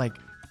 Yeah, Like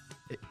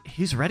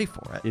he's ready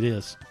for it. It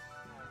is.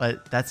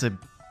 But that's a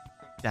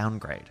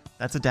downgrade.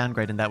 That's a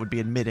downgrade, and that would be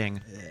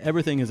admitting,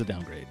 Everything is a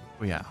downgrade.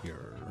 well, yeah,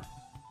 Here.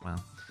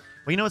 well,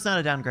 you know what's not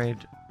a downgrade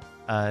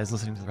is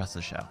listening to the rest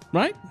of the show.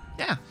 Right?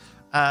 Yeah.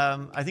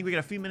 I think we got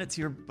a few minutes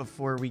here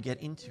before we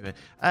get into it.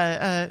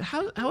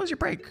 How was your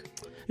break?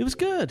 It was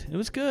good. It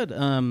was good.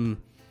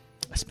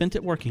 I spent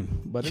it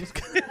working, but it was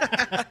good.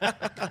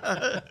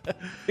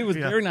 It was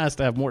very nice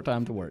to have more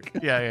time to work.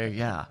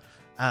 Yeah.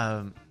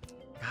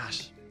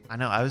 Gosh, I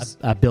know.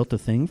 I built a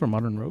thing for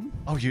Modern Rogue.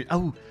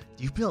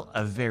 You built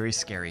a very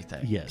scary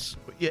thing. Yes.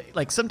 Yeah,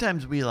 like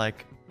sometimes we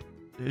like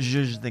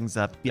zhuzh things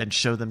up and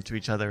show them to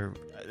each other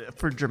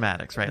for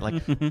dramatics, right?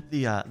 Like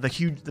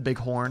the big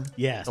horn,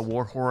 Yes. the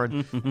war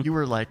horn. You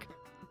were like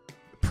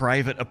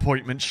private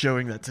appointment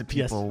showing that to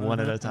people Yes. one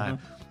at a time.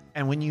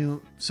 And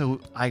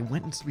I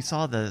went and we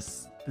saw the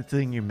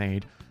thing you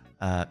made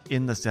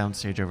in the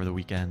soundstage over the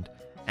weekend,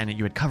 and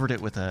you had covered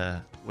it with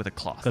a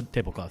cloth. Good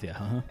tablecloth, yeah.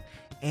 Uh-huh.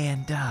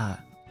 And I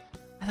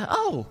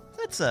thought,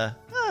 that's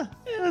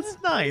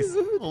nice. A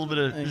little bit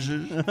of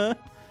zhuzh.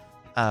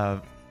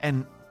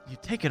 And you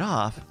take it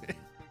off.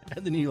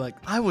 And then you like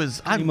I'm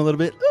him a little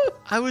bit.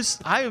 I was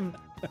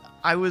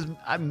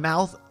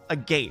mouth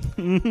agape.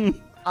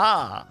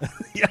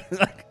 Yeah,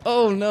 like,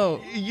 oh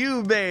no.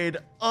 You made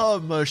a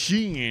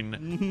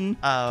machine.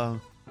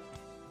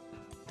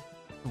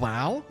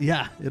 Wow.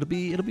 Yeah, it'll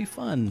be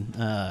fun.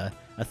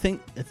 I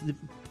think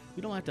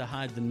we don't have to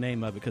hide the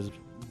name of it because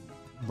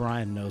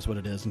Brian knows what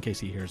it is in case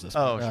he hears this.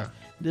 Oh, But, sure.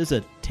 It is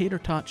a tater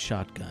tot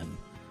shotgun.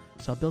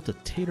 So I built a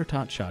tater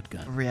tot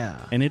shotgun. Yeah.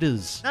 And it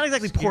is Not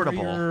exactly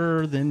portable.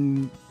 scarier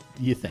than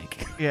you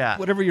think. Yeah.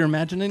 Whatever you're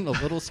imagining, a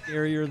little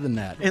scarier than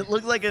that. It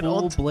looked like an Full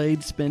old.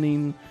 blade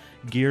spinning,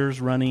 gears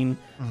running,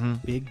 Mm-hmm.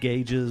 big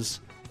gauges,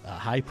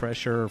 high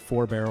pressure,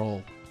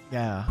 4-barrel,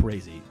 Yeah.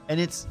 crazy. And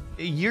it's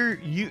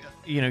you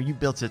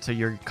built it so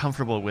you're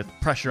comfortable with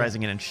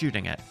pressurizing it and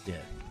shooting it. Yeah.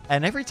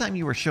 And every time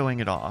you were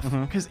showing it off,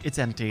 because it's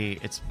empty,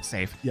 it's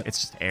safe, Yep.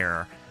 it's just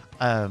air.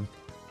 I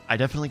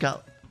definitely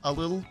got a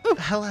little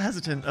hella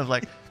hesitant of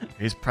like,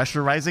 he's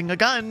pressurizing a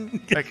gun,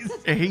 like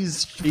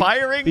he's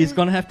firing. He's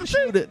gonna have to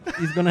shoot it.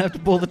 He's gonna have to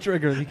pull the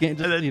trigger. He can't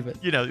just And then, leave it.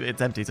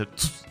 it's empty, so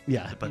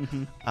Yeah. but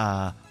Noises.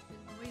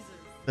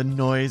 the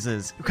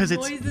noises because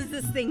it's Noises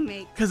this thing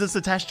makes. because it's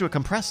attached to a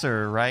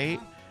compressor, right?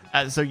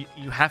 So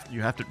you have to.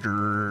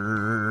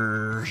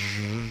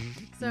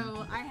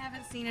 So I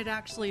haven't seen it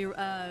actually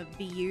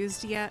be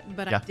used yet,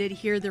 but Yeah. I did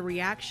hear the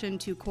reaction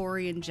to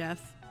Corey and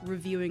Jeff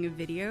reviewing a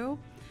video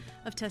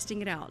of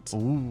testing it out.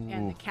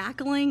 And the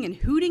cackling and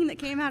hooting that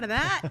came out of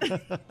that.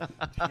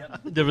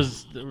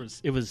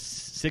 It was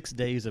 6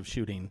 days of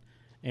shooting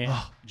and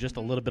just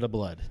a little bit of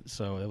blood.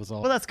 So it was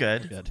all. Well, that's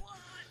good. Good.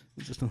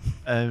 Just We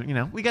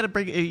got to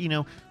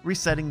bring,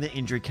 resetting the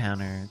injury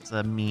counter. It's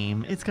a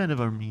meme. It's kind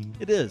of a meme.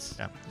 it is.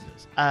 Yeah.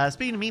 It is.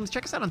 Speaking of memes,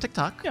 check us out on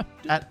TikTok. Yeah.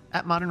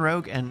 At Modern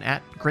Rogue and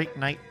at Great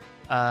Night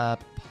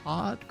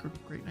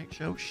Great Night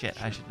Show.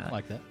 Shit, I should know.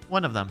 Like that.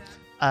 One of them.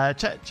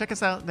 Check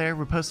us out there.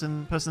 We're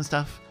posting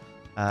stuff,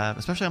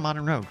 especially on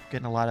Modern Rogue.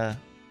 Posting a lot of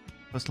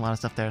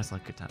stuff there. It's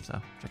like a good time.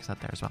 So check us out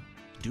there as well.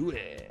 Do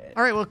it.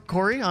 All right. Well,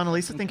 Corey,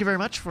 Annalisa, thank you very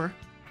much for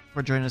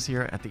joining us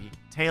here at the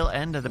tail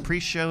end of the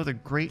pre-show, the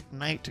Great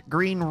Night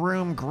Green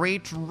Room,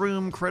 Great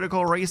Room,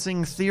 Critical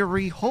Racing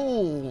Theory,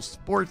 whole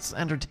sports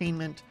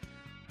entertainment.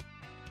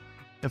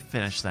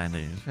 Finish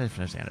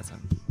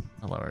Anderson.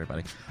 Hello,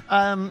 everybody.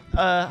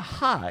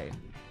 Hi.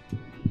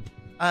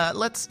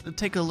 Let's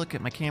take a look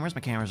at my cameras. My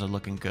cameras are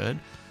looking good.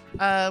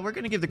 We're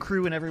going to give the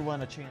crew and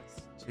everyone a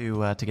chance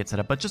to get set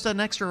up. But just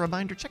an extra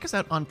reminder, check us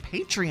out on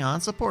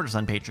Patreon. Support us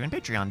on Patreon.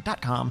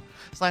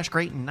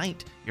 Patreon.com/Great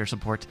Night. Your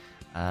support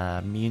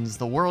means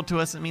the world to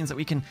us. It means that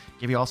we can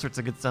give you all sorts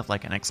of good stuff,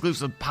 like an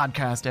exclusive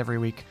podcast every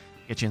week,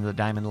 get you into the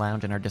Diamond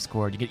Lounge in our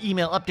Discord. You get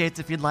email updates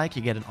if you'd like.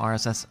 You get an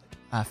RSS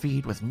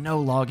feed with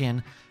no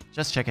login.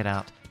 Just check it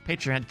out.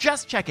 Patreon.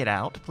 Just check it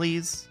out,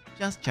 please.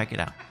 Just check it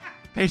out.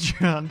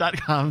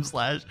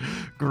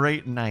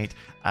 Patreon.com/Great Night.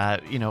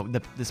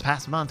 This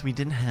past month we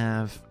didn't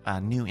have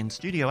new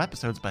in-studio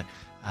episodes, but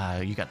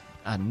you got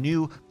a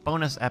new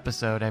bonus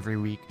episode every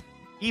week,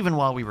 even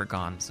while we were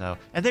gone.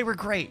 And they were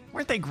great.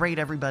 Weren't they great,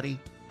 everybody?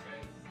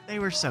 They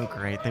were so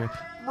great. They were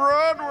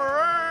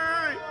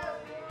Broadway.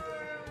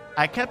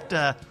 I kept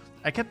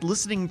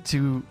listening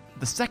to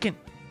the second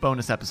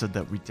bonus episode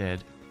that we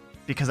did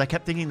because I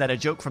kept thinking that a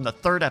joke from the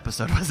third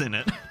episode was in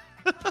it.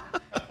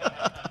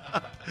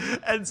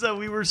 And so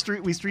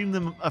we streamed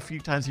them a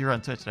few times here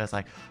on Twitch, and I was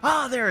like,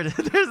 there it is.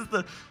 There's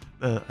the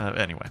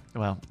anyway.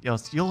 Well,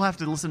 you'll have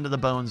to listen to the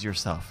bones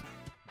yourself,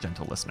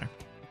 gentle listener.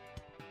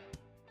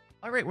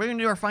 All right, we're gonna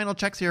do our final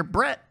checks here.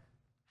 Brett,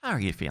 how are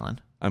you feeling?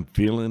 I'm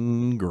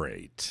feeling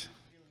great.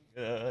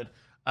 Good.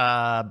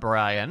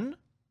 Brian.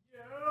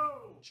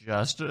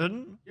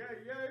 Justin.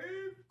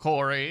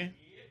 Corey.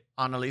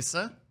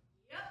 Annalisa.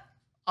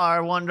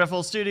 Our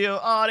wonderful studio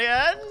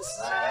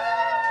audience.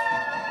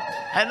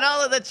 And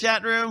all of the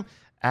chat room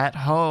at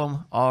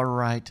home. All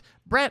right.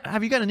 Brett,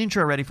 have you got an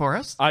intro ready for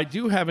us? I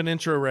do have an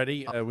intro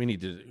ready. We need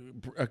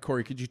to...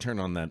 Corey, could you turn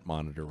on that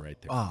monitor right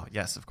there? Oh,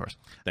 yes, of course.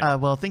 Thank you.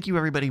 Well, thank you,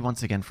 everybody,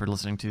 once again for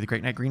listening to the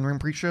Great Night Green Room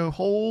pre-show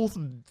whole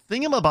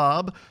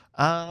thingamabob.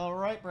 All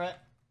right,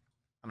 Brett.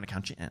 I'm going to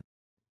count you in.